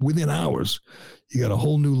steps within hours. You got a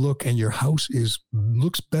whole new look, and your house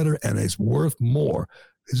looks better and is worth more.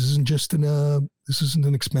 This isn't just this isn't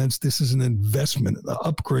an expense. This is an investment, an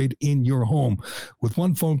upgrade in your home. With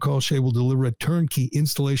one phone call, Shea will deliver a turnkey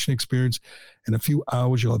installation experience. In a few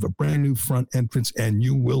hours, you'll have a brand new front entrance, and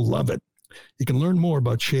you will love it. You can learn more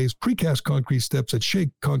about Shea's precast concrete steps at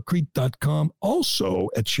sheaconcrete.com. Also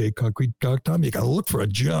at sheaconcrete.com, you got to look for a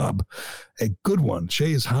job, a good one.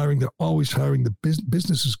 Shea is hiring. They're always hiring. The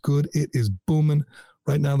business is good. It is booming.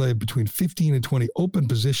 Right now, they have between 15 and 20 open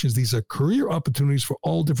positions. These are career opportunities for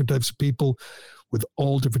all different types of people with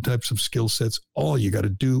all different types of skill sets. All you got to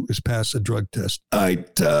do is pass a drug test. All right.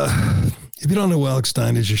 If you don't know who Alex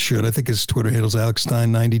Stein is, you should. I think his Twitter handle is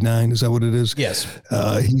AlexStein99. Is that what it is? Yes.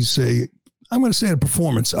 I'm going to say a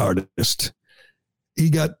performance artist. He's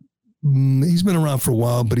been around for a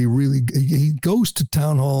while, but he goes to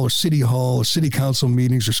town hall or city council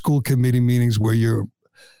meetings or school committee meetings where you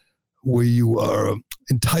are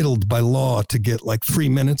entitled by law to get like 3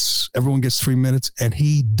 minutes. Everyone gets 3 minutes, and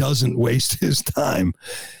he doesn't waste his time.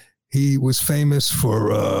 He was famous for,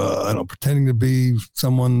 pretending to be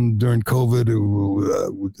someone during COVID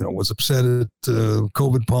who was upset at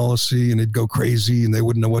COVID policy, and he'd go crazy, and they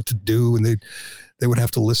wouldn't know what to do, and they would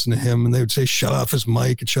have to listen to him, and they would say, shut off his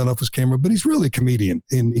mic and shut off his camera. But he's really a comedian,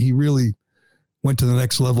 and he really went to the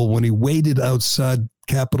next level when he waited outside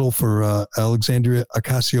Capitol for Alexandria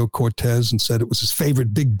Ocasio-Cortez and said it was his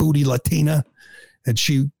favorite big booty Latina, and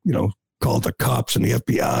she, called the cops and the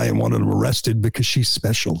FBI and wanted him arrested because she's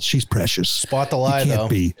special. She's precious. Spot the lie, though.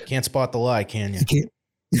 Can't spot the lie, can you?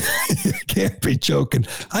 You can't be joking.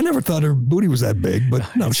 I never thought her booty was that big,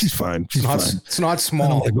 but no, she's fine. She's fine. It's not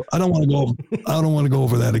small. I don't want to go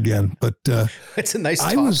over that again. But it's a nice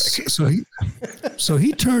topic. So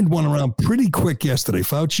he turned one around pretty quick yesterday.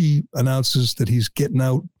 Fauci announces that he's getting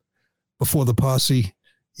out before the posse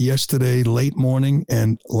yesterday late morning,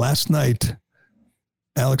 and last night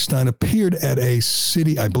Alex Stein appeared at a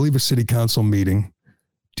city council meeting.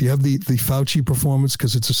 Do you have the Fauci performance?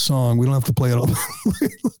 Because it's a song. We don't have to play it all.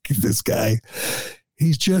 Look at this guy.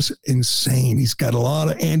 He's just insane. He's got a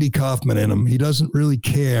lot of Andy Kaufman in him. He doesn't really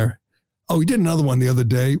care. Oh, he did another one the other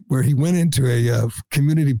day where he went into a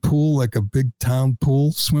community pool, like a big town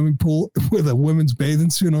pool, swimming pool, with a women's bathing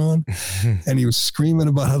suit on. And he was screaming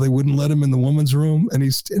about how they wouldn't let him in the woman's room. And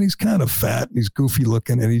he's kind of fat and he's goofy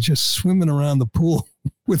looking, and he's just swimming around the pool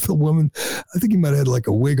with a woman. I think he might have had like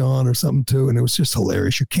a wig on or something too. And it was just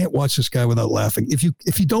hilarious. You can't watch this guy without laughing. If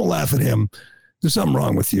you don't laugh at him, there's something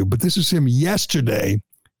wrong with you. But this is him yesterday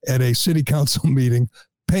at a city council meeting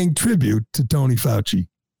paying tribute to Tony Fauci.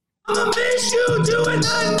 I'm gonna miss you doing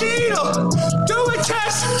a needle, do a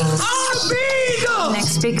test on a beagle. Next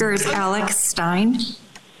speaker is Alex Stein.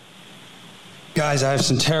 Guys, I have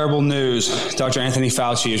some terrible news. Dr. Anthony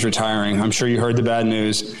Fauci is retiring. I'm sure you heard the bad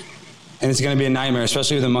news. And it's going to be a nightmare,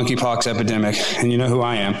 especially with the monkeypox epidemic. And you know who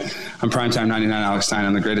I am. I'm Primetime 99 Alex Stein.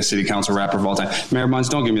 I'm the greatest city council rapper of all time. Mayor Buns,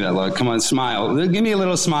 don't give me that look. Come on, smile. Give me a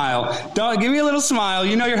little smile. Give me a little smile.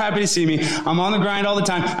 You know you're happy to see me. I'm on the grind all the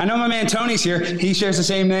time. I know my man Tony's here. He shares the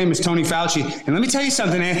same name as Tony Fauci. And let me tell you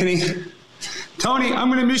something, Anthony. Tony, I'm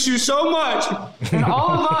going to miss you so much. And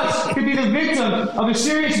all of us could be the victim of a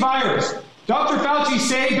serious virus. Dr. Fauci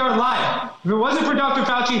saved our life. If it wasn't for Dr.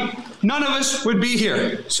 Fauci, none of us would be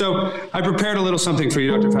here. So I prepared a little something for you,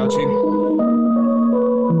 Dr. Fauci.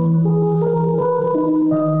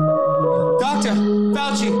 Dr.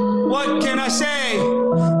 Fauci, what can I say?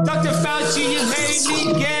 Dr. Fauci, you made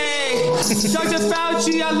me gay. Dr.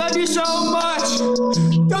 Fauci, I love you so much.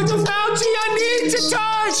 Dr. Fauci, I need to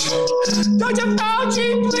touch. Dr.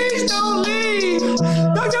 Fauci, please don't leave.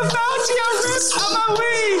 Dr. Fauci, I ripped out my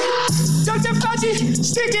weed. Dr. Fauci,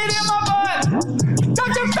 stick it in my butt.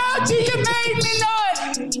 Dr. Fauci, you made me nut.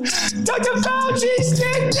 Dr. Fauci,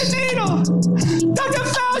 stick the needle. Dr.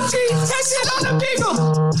 Fauci, test it on a beagle.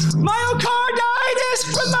 Myocarditis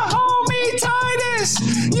from the homie Titus.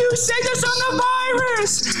 You saved us from the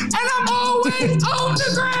virus, and I'm always on the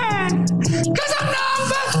grind. Cause I'm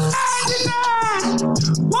number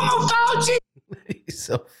 99. One more Fauci.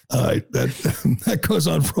 All right, that goes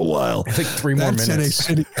on for a while. I think 3 more minutes.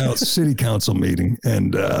 At a city council meeting,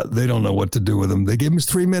 and they don't know what to do with him. They give him his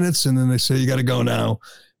 3 minutes, and then they say, you got to go now.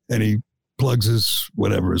 And he plugs his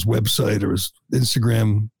website or his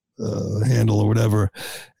Instagram handle or whatever.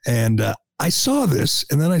 And I saw this,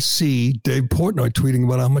 and then I see Dave Portnoy tweeting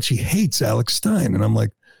about how much he hates Alex Stein. And I'm like,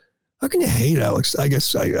 how can you hate Alex? I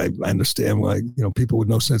guess I understand why, people with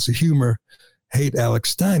no sense of humor hate Alex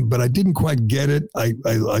Stein, but I didn't quite get it.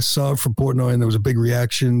 I saw it from Portnoy, and there was a big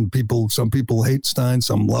reaction. Some people hate Stein,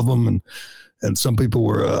 some love him, and some people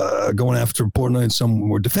were going after Portnoy, and some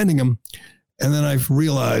were defending him. And then I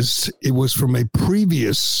realized it was from a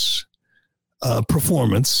previous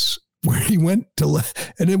performance where he went to,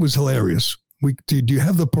 and it was hilarious. Do you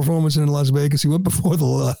have the performance in Las Vegas? He went before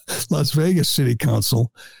the Las Vegas City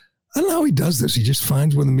Council. I don't know how he does this. He just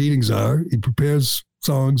finds where the meetings are. He prepares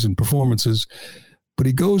songs and performances, but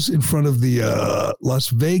he goes in front of the Las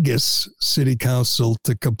Vegas City Council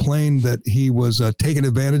to complain that he was taken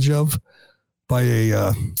advantage of by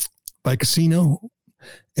a casino,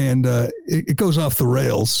 and it goes off the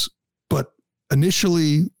rails. But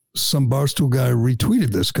initially, some Barstool guy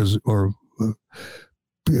retweeted this or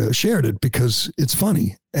shared it because it's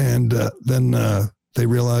funny, and then they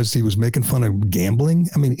realized he was making fun of gambling.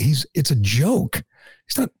 I mean, it's a joke.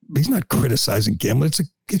 He's not criticizing gambling.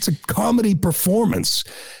 It's a comedy performance.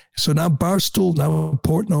 So now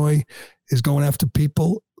Portnoy is going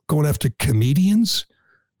after comedians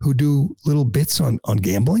who do little bits on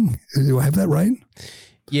gambling. Do I have that right?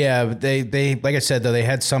 Yeah, but they like I said, though, they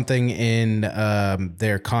had something in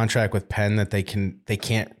their contract with Penn that they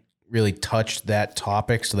can't really touch that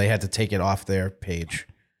topic, so they had to take it off their page.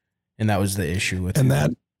 And that was the issue with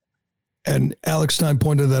it. And Alex Stein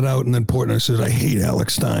pointed that out, and then Portnoy says, "I hate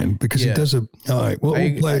Alex Stein because he does a." All right, well,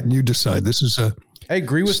 we'll play it, and you decide. This is a. I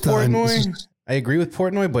agree with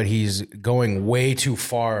Portnoy. But he's going way too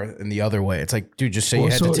far in the other way. It's like, dude, just say you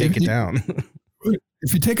had to take it down.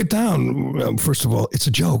 If you take it down, first of all, it's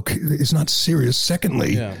a joke. It's not serious.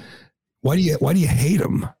 Secondly, why do you hate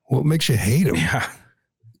him? What makes you hate him? Yeah,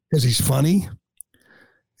 because he's funny.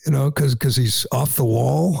 Because he's off the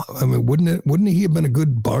wall. I mean, wouldn't he have been a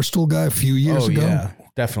good Barstool guy a few years ago? Yeah,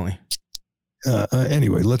 definitely.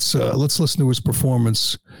 Anyway, let's listen to his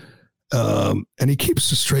performance. And he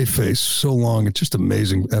keeps a straight face so long. It's just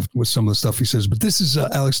amazing with some of the stuff he says. But this is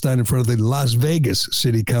Alex Stein in front of the Las Vegas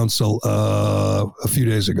City Council a few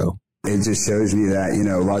days ago. It just shows me that,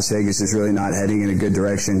 Las Vegas is really not heading in a good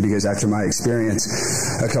direction, because after my experience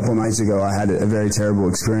a couple nights ago, I had a very terrible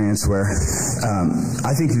experience where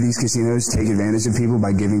I think these casinos take advantage of people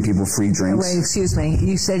by giving people free drinks. Wait, excuse me.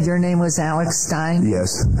 You said your name was Alex Stein?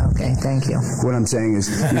 Yes. Okay, thank you. What I'm saying is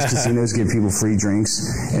these casinos give people free drinks,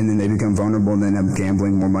 and then they become vulnerable and then end up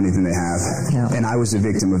gambling more money than they have. Yeah. And I was a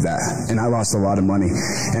victim of that, and I lost a lot of money.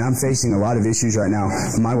 And I'm facing a lot of issues right now.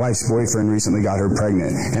 My wife's boyfriend recently got her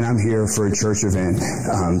pregnant, and I'm here for a church event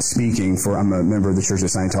speaking for, I'm a member of the Church of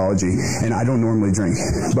Scientology, and I don't normally drink,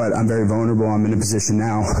 but I'm very vulnerable. I'm in a position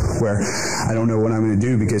now where I don't know what I'm going to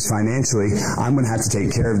do, because financially I'm going to have to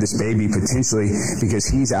take care of this baby potentially, because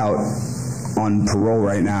he's out on parole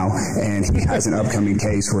right now, and he has an upcoming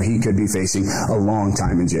case where he could be facing a long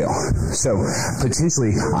time in jail. So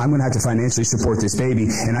potentially I'm going to have to financially support this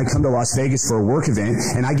baby, and I come to Las Vegas for a work event,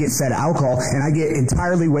 and I get fed alcohol, and I get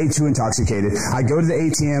entirely way too intoxicated. I go to the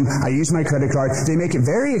ATM, I use my credit card. They make it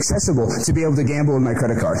very accessible to be able to gamble with my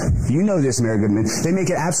credit card. You know this, Mayor Goodman. They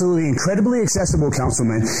make it absolutely incredibly accessible,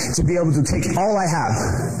 Councilman, to be able to take all I have.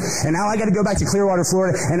 And now I got to go back to Clearwater,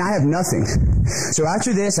 Florida, and I have nothing. So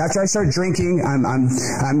after I start drinking, I'm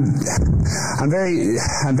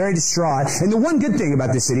very distraught. And the one good thing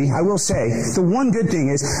about this city, I will say, the one good thing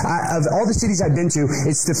is, of all the cities I've been to,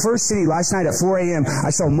 it's the first city. Last night at 4 a.m., I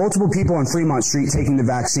saw multiple people on Fremont Street taking the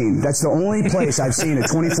vaccine. That's the only place I've seen a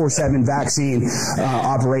 24/7 vaccine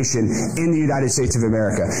operation in the United States of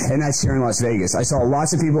America, and that's here in Las Vegas. I saw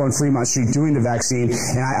lots of people on Fremont Street doing the vaccine,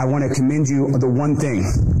 and I want to commend you on the one thing.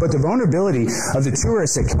 But the vulnerability of the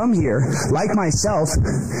tourists that come here, like myself,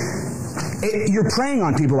 you're preying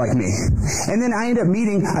on people like me. And then I end up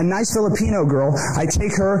meeting a nice Filipino girl. I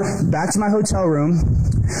take her back to my hotel room.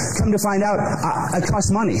 Come to find out, it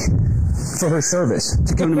costs money for her service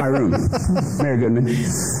to come to my room. Mayor Goodman.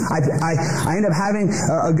 I end up having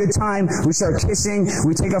a good time. We start kissing.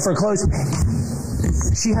 We take off her clothes.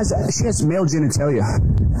 She has male genitalia.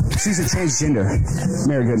 She's a transgender.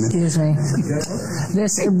 Mayor Goodman. Excuse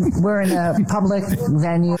me. We're in a public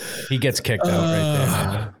venue. He gets kicked out right there,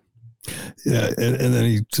 man. Yeah, and then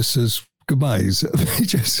he just says goodbye. He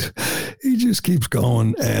just keeps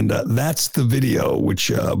going, and that's the video which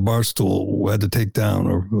Barstool had to take down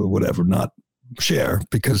or whatever, not share,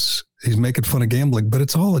 because he's making fun of gambling. But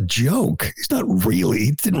it's all a joke. It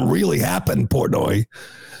didn't really happen, Portnoy.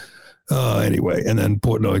 Anyway, and then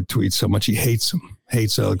Portnoy tweets how much he hates him,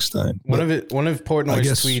 hates Alex Stein. One of Portnoy's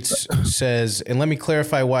tweets says, and let me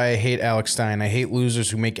clarify why I hate Alex Stein. I hate losers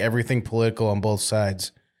who make everything political on both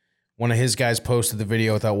sides. One of his guys posted the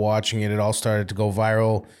video without watching it. It all started to go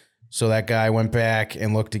viral. So that guy went back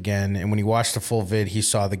and looked again. And when he watched the full vid, he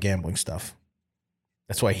saw the gambling stuff.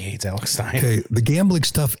 That's why he hates Alex Stein. Okay, the gambling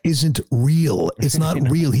stuff isn't real. It's not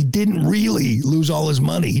real. He didn't really lose all his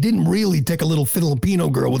money. He didn't really take a little Filipino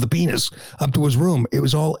girl with a penis up to his room. It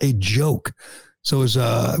was all a joke. So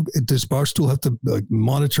does Barstool have to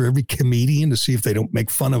monitor every comedian to see if they don't make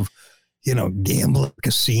fun of, gambling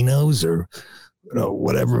casinos or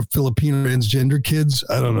whatever Filipino transgender kids?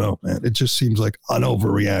 I don't know, man. It just seems like an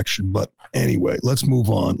overreaction. But anyway, let's move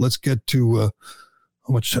on. Let's get to how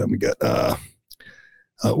much time we got.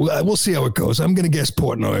 We'll see how it goes. I'm going to guess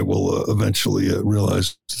Portnoy will eventually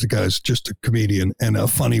realize the guy's just a comedian and a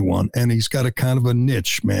funny one. And he's got a kind of a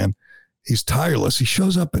niche, man. He's tireless. He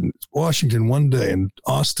shows up in Washington one day and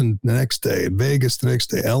Austin the next day and Vegas the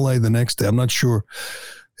next day, LA the next day. I'm not sure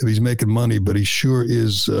if he's making money, but he sure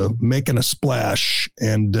is making a splash.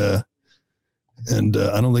 And I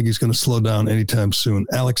don't think he's going to slow down anytime soon.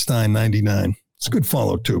 Alex Stein, 99. It's a good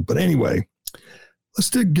follow too. But anyway,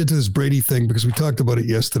 let's get to this Brady thing because we talked about it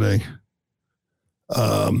yesterday.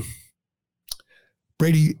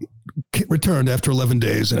 Brady returned after 11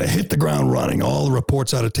 days and hit the ground running. All the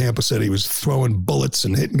reports out of Tampa said he was throwing bullets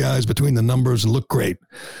and hitting guys between the numbers and looked great.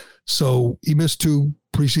 So he missed 2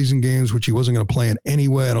 preseason games, which he wasn't going to play in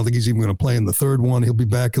anyway. I don't think he's even going to play in the third one. He'll be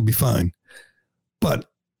back. He'll be fine. But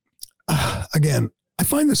again, I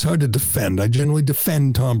find this hard to defend. I generally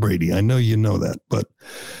defend Tom Brady. I know you know that, but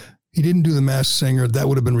he didn't do the Masked Singer. That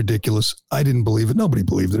would have been ridiculous. I didn't believe it. Nobody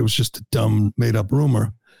believed it. It was just a dumb, made-up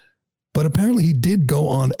rumor. But apparently he did go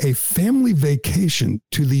on a family vacation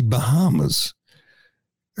to the Bahamas.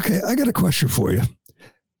 Okay, I got a question for you.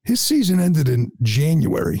 His season ended in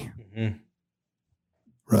January,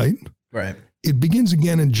 right? Right. It begins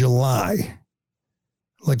again in July,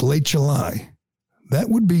 like late July. That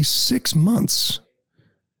would be 6 months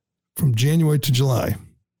from January to July.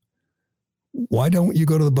 Why don't you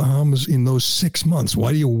go to the Bahamas in those 6 months?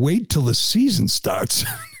 Why do you wait till the season starts?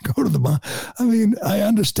 Go to the Bahamas. I mean, I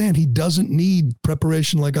understand he doesn't need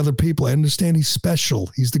preparation like other people. I understand he's special.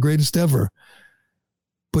 He's the greatest ever.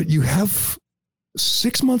 But you have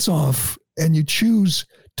 6 months off and you choose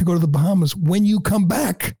to go to the Bahamas when you come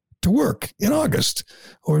back to work in August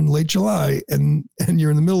or in late July and you're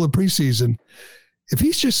in the middle of preseason. If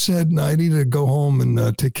he's just said, no, I need to go home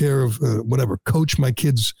and take care of whatever, coach my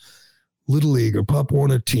kids' Little League or Pop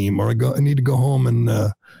Warner team, or I need to go home and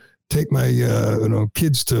take my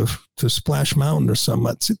kids to Splash Mountain or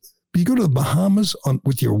something. You go to the Bahamas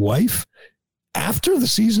with your wife after the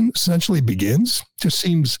season essentially begins. Just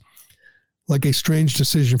seems like a strange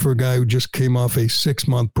decision for a guy who just came off a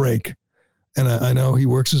 6-month break. And I know he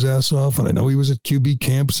works his ass off, and I know he was at QB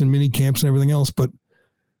camps and mini camps and everything else, but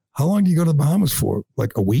how long do you go to the Bahamas for?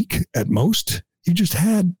 Like a week at most? You just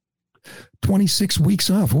had 26 weeks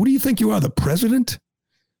off. Who do you think you are, the president?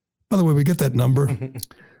 By the way, we get that number.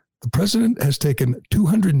 The president has taken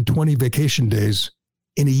 220 vacation days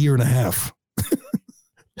in a year and a half.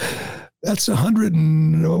 That's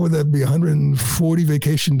 140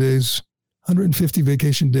 vacation days, 150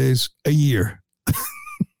 vacation days a year.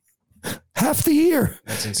 Half the year.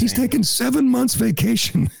 He's taken 7 months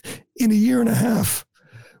vacation in a year and a half,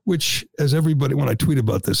 which, as everybody, when I tweet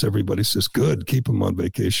about this, everybody says, good, keep him on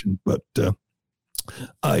vacation. But in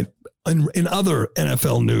other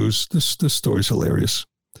NFL news, this story's hilarious.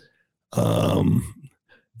 The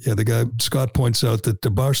guy, Scott, points out that the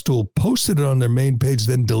Barstool posted it on their main page,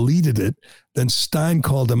 then deleted it. Then Stein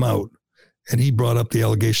called him out, and he brought up the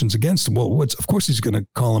allegations against him. Well, of course he's going to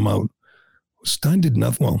call him out. Stein did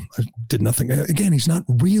nothing. Well, did nothing. Again, he's not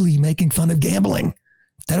really making fun of gambling.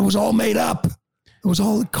 That was all made up. It was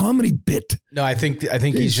all a comedy bit. No, I think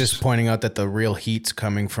he's just pointing out that the real heat's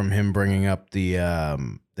coming from him bringing up the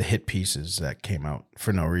hit pieces that came out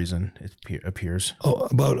for no reason. It appears.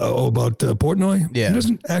 About Portnoy. Yeah, he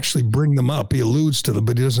doesn't actually bring them up. He alludes to them,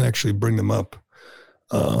 but he doesn't actually bring them up.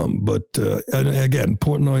 And again,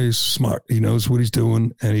 Portnoy is smart. He knows what he's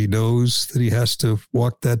doing, and he knows that he has to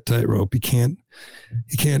walk that tightrope. He can't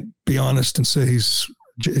be honest and say he's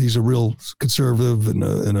a real conservative and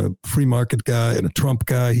a free market guy and a Trump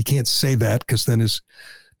guy. He can't say that because then his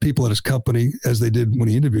people at his company, as they did when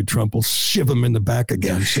he interviewed Trump, will shiv him in the back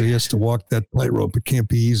again. So he has to walk that tightrope. It can't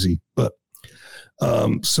be easy. But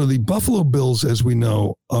so the Buffalo Bills, as we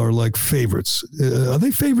know, are like favorites. Are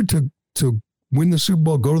they favored to win the Super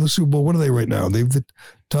Bowl, go to the Super Bowl? What are they right now? They've the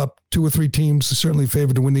top 2 or 3 teams are certainly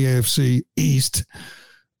favored to win the AFC East.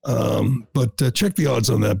 But check the odds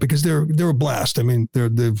on that because they're a blast. I mean, they're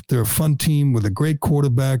a fun team with a great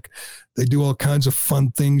quarterback. They do all kinds of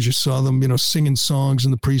fun things. You saw them, singing songs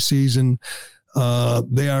in the preseason.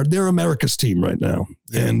 They're America's team right now.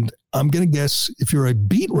 Yeah. And I'm going to guess if you're a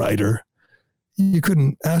beat writer, you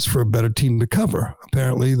couldn't ask for a better team to cover.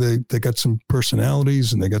 Apparently they got some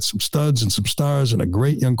personalities and they got some studs and some stars and a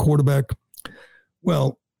great young quarterback.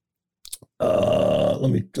 Well, let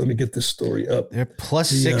me get this story up. They're plus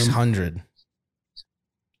 600.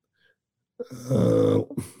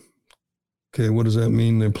 Okay, what does that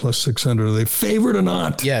mean? They're plus 600. Are they favored or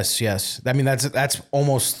not? Yes. I mean,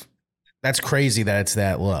 that's crazy that it's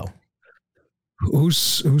that low.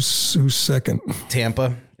 Who's second?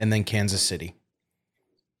 Tampa and then Kansas City.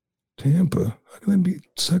 Tampa. How can they be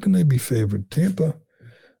second? They'd be favored. Tampa.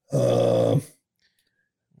 All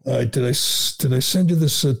right. Did I send you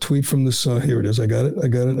this tweet from this? Here it is. I got it. I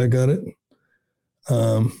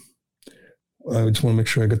just want to make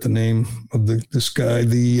sure I got the name of this guy,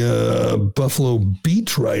 the Buffalo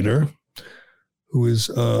beat writer, who is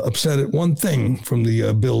upset at one thing from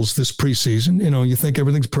the Bills this preseason. You think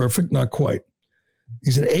everything's perfect. Not quite.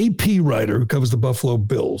 He's an AP writer who covers the Buffalo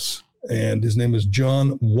Bills, and his name is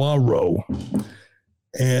John Warrow.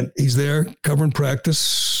 And he's there covering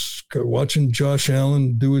practice, watching Josh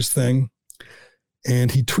Allen do his thing. And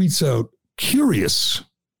he tweets out, "Curious,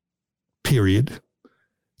 period.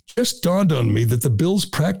 Just dawned on me that the Bills'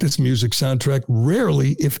 practice music soundtrack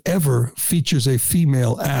rarely, if ever, features a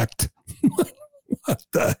female act." What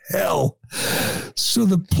the hell? So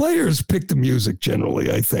the players pick the music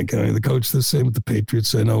generally, I think. I mean, the coach, the same with the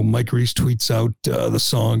Patriots. I know Mike Reese tweets out the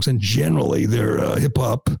songs, and generally they're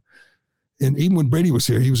hip-hop. And even when Brady was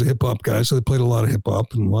here, he was a hip-hop guy, so they played a lot of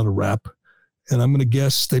hip-hop and a lot of rap. And I'm going to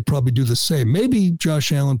guess they probably do the same. Maybe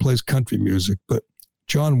Josh Allen plays country music, but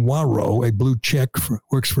John Warrow, a blue check,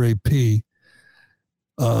 works for AP.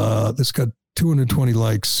 That's got 220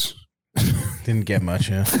 likes. Didn't get much,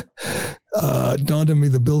 yeah. Dawned on me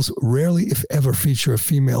the Bills rarely, if ever, feature a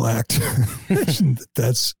female act.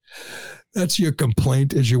 That's your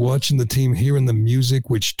complaint as you're watching the team, hearing the music,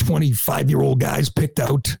 which 25-year-old guys picked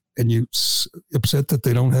out, and you upset that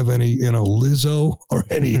they don't have any, Lizzo or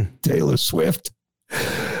any Taylor Swift.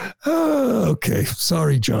 Okay.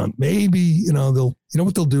 Sorry, John. Maybe,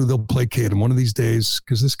 what they'll do? They'll placate him one of these days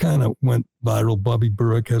because this kind of went viral. Bobby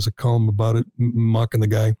Burke has a column about it, mocking the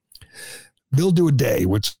guy. They'll do a day,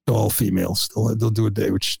 which all females. They'll do a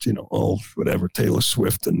day, which, all whatever, Taylor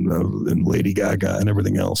Swift and Lady Gaga and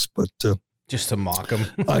everything else. But just to mock them.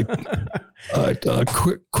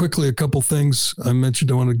 Quickly, a couple things I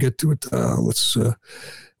mentioned. I want to get to it.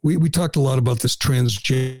 We talked a lot about this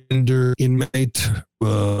transgender inmate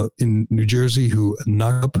in New Jersey who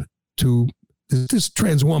knocked up this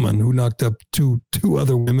trans woman who knocked up two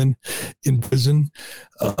other women in prison.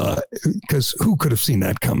 Because who could have seen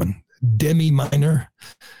that coming? Demi Minor.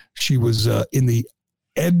 She was in the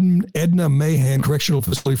Edna Mahan Correctional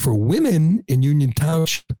Facility for Women in Union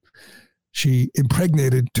Township. She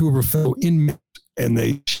impregnated 2 of her fellow inmates, and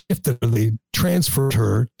they transferred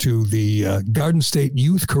her to the Garden State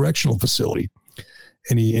Youth Correctional Facility.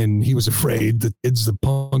 And he was afraid that the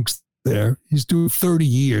punks there, he's doing 30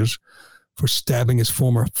 years for stabbing his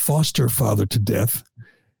former foster father to death.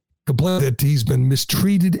 Complained that he's been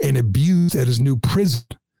mistreated and abused at his new prison,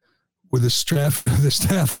 where the staff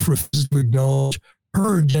refuses to acknowledge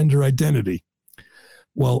her gender identity.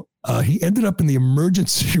 Well, he ended up in the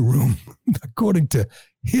emergency room, according to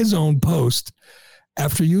his own post,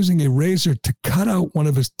 after using a razor to cut out one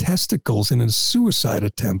of his testicles in a suicide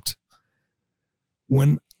attempt.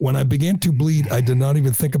 When I began to bleed, I did not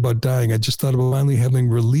even think about dying. I just thought about finally having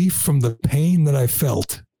relief from the pain that I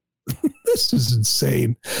felt. This is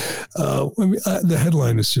insane. The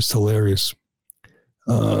headline is just hilarious.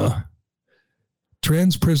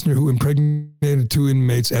 Trans prisoner who impregnated 2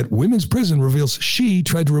 inmates at women's prison reveals she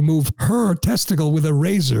tried to remove her testicle with a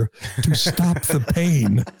razor to stop the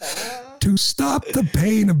pain. To stop the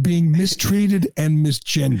pain of being mistreated and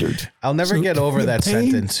misgendered. I'll never get over that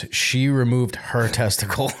sentence. She removed her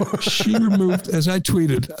testicle. She removed, as I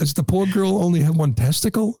tweeted, as the poor girl only had one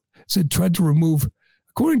testicle, said tried to remove,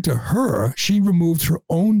 according to her, she removed her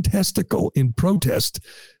own testicle in protest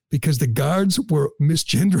because the guards were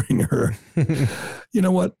misgendering her. You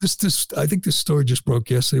know what? I think this story just broke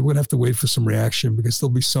yesterday. We're going to have to wait for some reaction because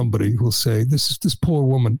there'll be somebody who will say, this poor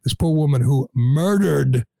woman who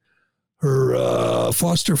murdered her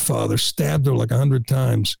foster father, stabbed her like 100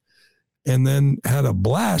 times, and then had a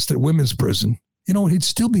blast at women's prison You know, he'd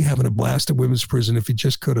still be having a blast at women's prison if he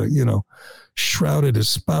just could have, you know, shrouded his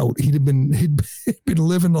spout. He'd been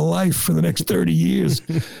living the life for the next 30 years.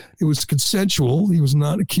 It was consensual. He was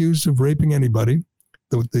not accused of raping anybody.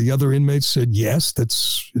 The other inmates said, yes,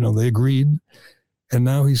 that's, you know, they agreed. And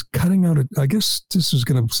now he's cutting out, I guess this is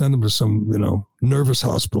going to send him to some, you know, nervous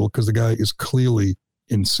hospital because the guy is clearly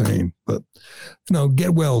insane. But, you know,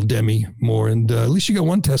 get well, Demi Moore. And at least you got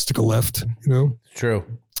one testicle left, you know. True.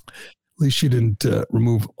 At least you didn't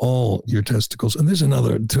remove all your testicles. And there's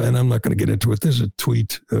another, and I'm not going to get into it. There's a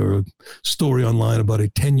tweet or a story online about a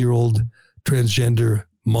 10-year-old transgender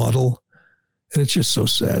model. And it's just so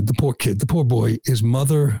sad. The poor kid, the poor boy, his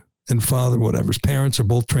mother and father, whatever, his parents are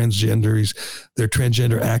both transgender. They're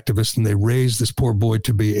transgender activists, and they raised this poor boy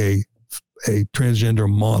to be a transgender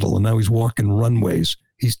model. And now he's walking runways.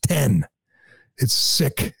 He's 10. It's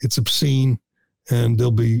sick. It's obscene. And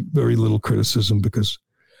there'll be very little criticism because,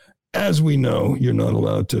 as we know, you're not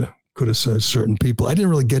allowed to criticize certain people. I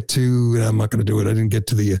didn't really get to, and I'm not going to do it. I didn't get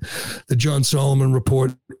to the John Solomon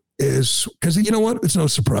report is because, you know what? It's no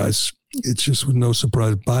surprise. It's just no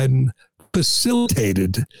surprise. Biden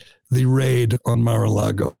facilitated the raid on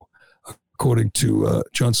Mar-a-Lago, according to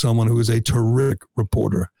John Solomon, who is a terrific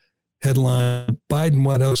reporter. Headline, Biden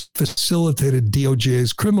White House facilitated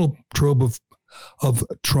DOJ's criminal probe of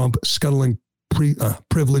Trump scuttling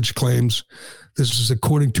privilege claims. This is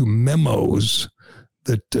according to memos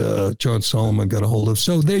that John Solomon got a hold of.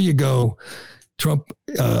 So there you go.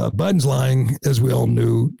 Biden's lying, as we all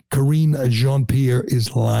knew. Karine Jean-Pierre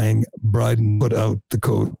is lying. Biden put out the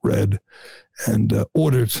code red and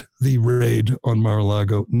ordered the raid on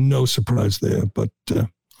Mar-a-Lago. No surprise there. But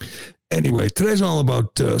anyway, today's all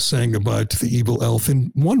about saying goodbye to the evil elf.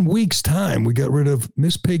 In 1 week's time, we got rid of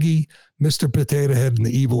Miss Piggy, Mr. Potato Head, and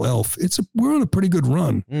the evil elf. We're on a pretty good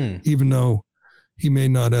run, even though he may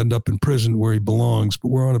not end up in prison where he belongs, but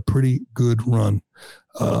we're on a pretty good run.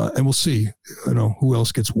 And we'll see, you know, who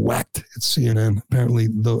else gets whacked at CNN. Apparently,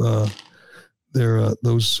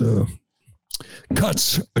 those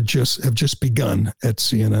cuts have just begun at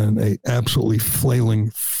CNN, a absolutely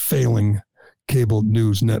failing cable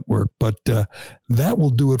news network. But that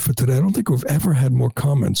will do it for today. I don't think we've ever had more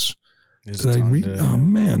comments. Did I read? Oh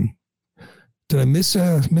man, did I miss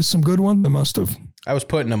some good ones? I must have. I was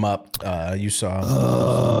putting them up. You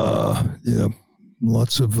saw. Yeah,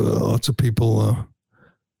 lots of people.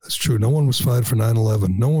 That's true. No one was fired for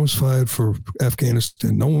 9/11. No one was fired for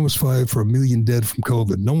Afghanistan. No one was fired for 1 million dead from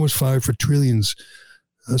COVID. No one was fired for trillions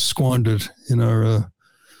squandered in our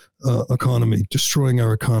economy, destroying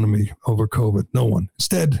our economy over COVID. No one.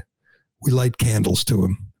 Instead, we light candles to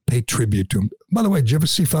him, pay tribute to him. By the way, did you ever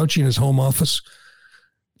see Fauci in his home office?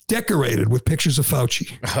 Decorated with pictures of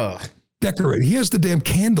Fauci. Decorated. He has the damn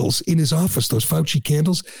candles in his office, those Fauci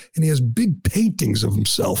candles, and he has big paintings of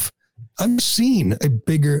himself. I've seen a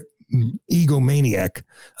bigger egomaniac.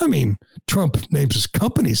 I mean, Trump names his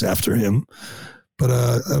companies after him, but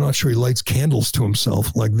I'm not sure he lights candles to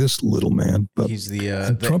himself like this little man. But he's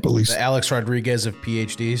the Trump, at least. The Alex Rodriguez of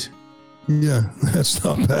PhDs. Yeah, that's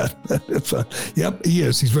not bad. Yep, he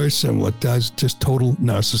is. He's very similar. Guy's just total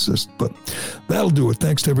narcissist. But that'll do it.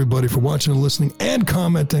 Thanks to everybody for watching and listening and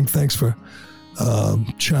commenting. Thanks for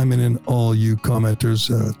chiming in, all you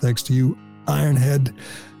commenters. Thanks to you, Ironhead.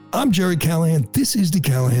 I'm Jerry Callahan. This is The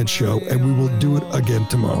Callahan Show, and we will do it again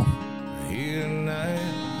tomorrow. Here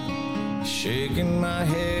tonight, shaking my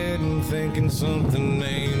head and thinking something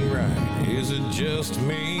ain't right. Is it just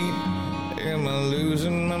me? Am I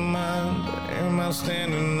losing my mind? Am I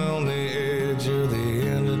standing on the edge of the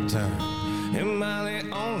end of time? Am I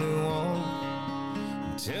the only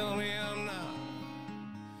one? Tell me I'm not.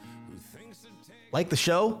 Like the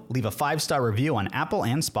show? Leave a 5-star review on Apple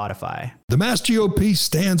and Spotify. The Mass GOP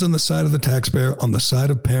stands on the side of the taxpayer, on the side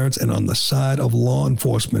of parents, and on the side of law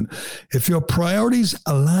enforcement. If your priorities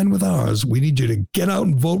align with ours, we need you to get out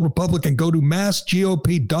and vote Republican. Go to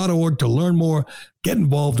massgop.org to learn more, get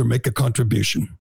involved, or make a contribution.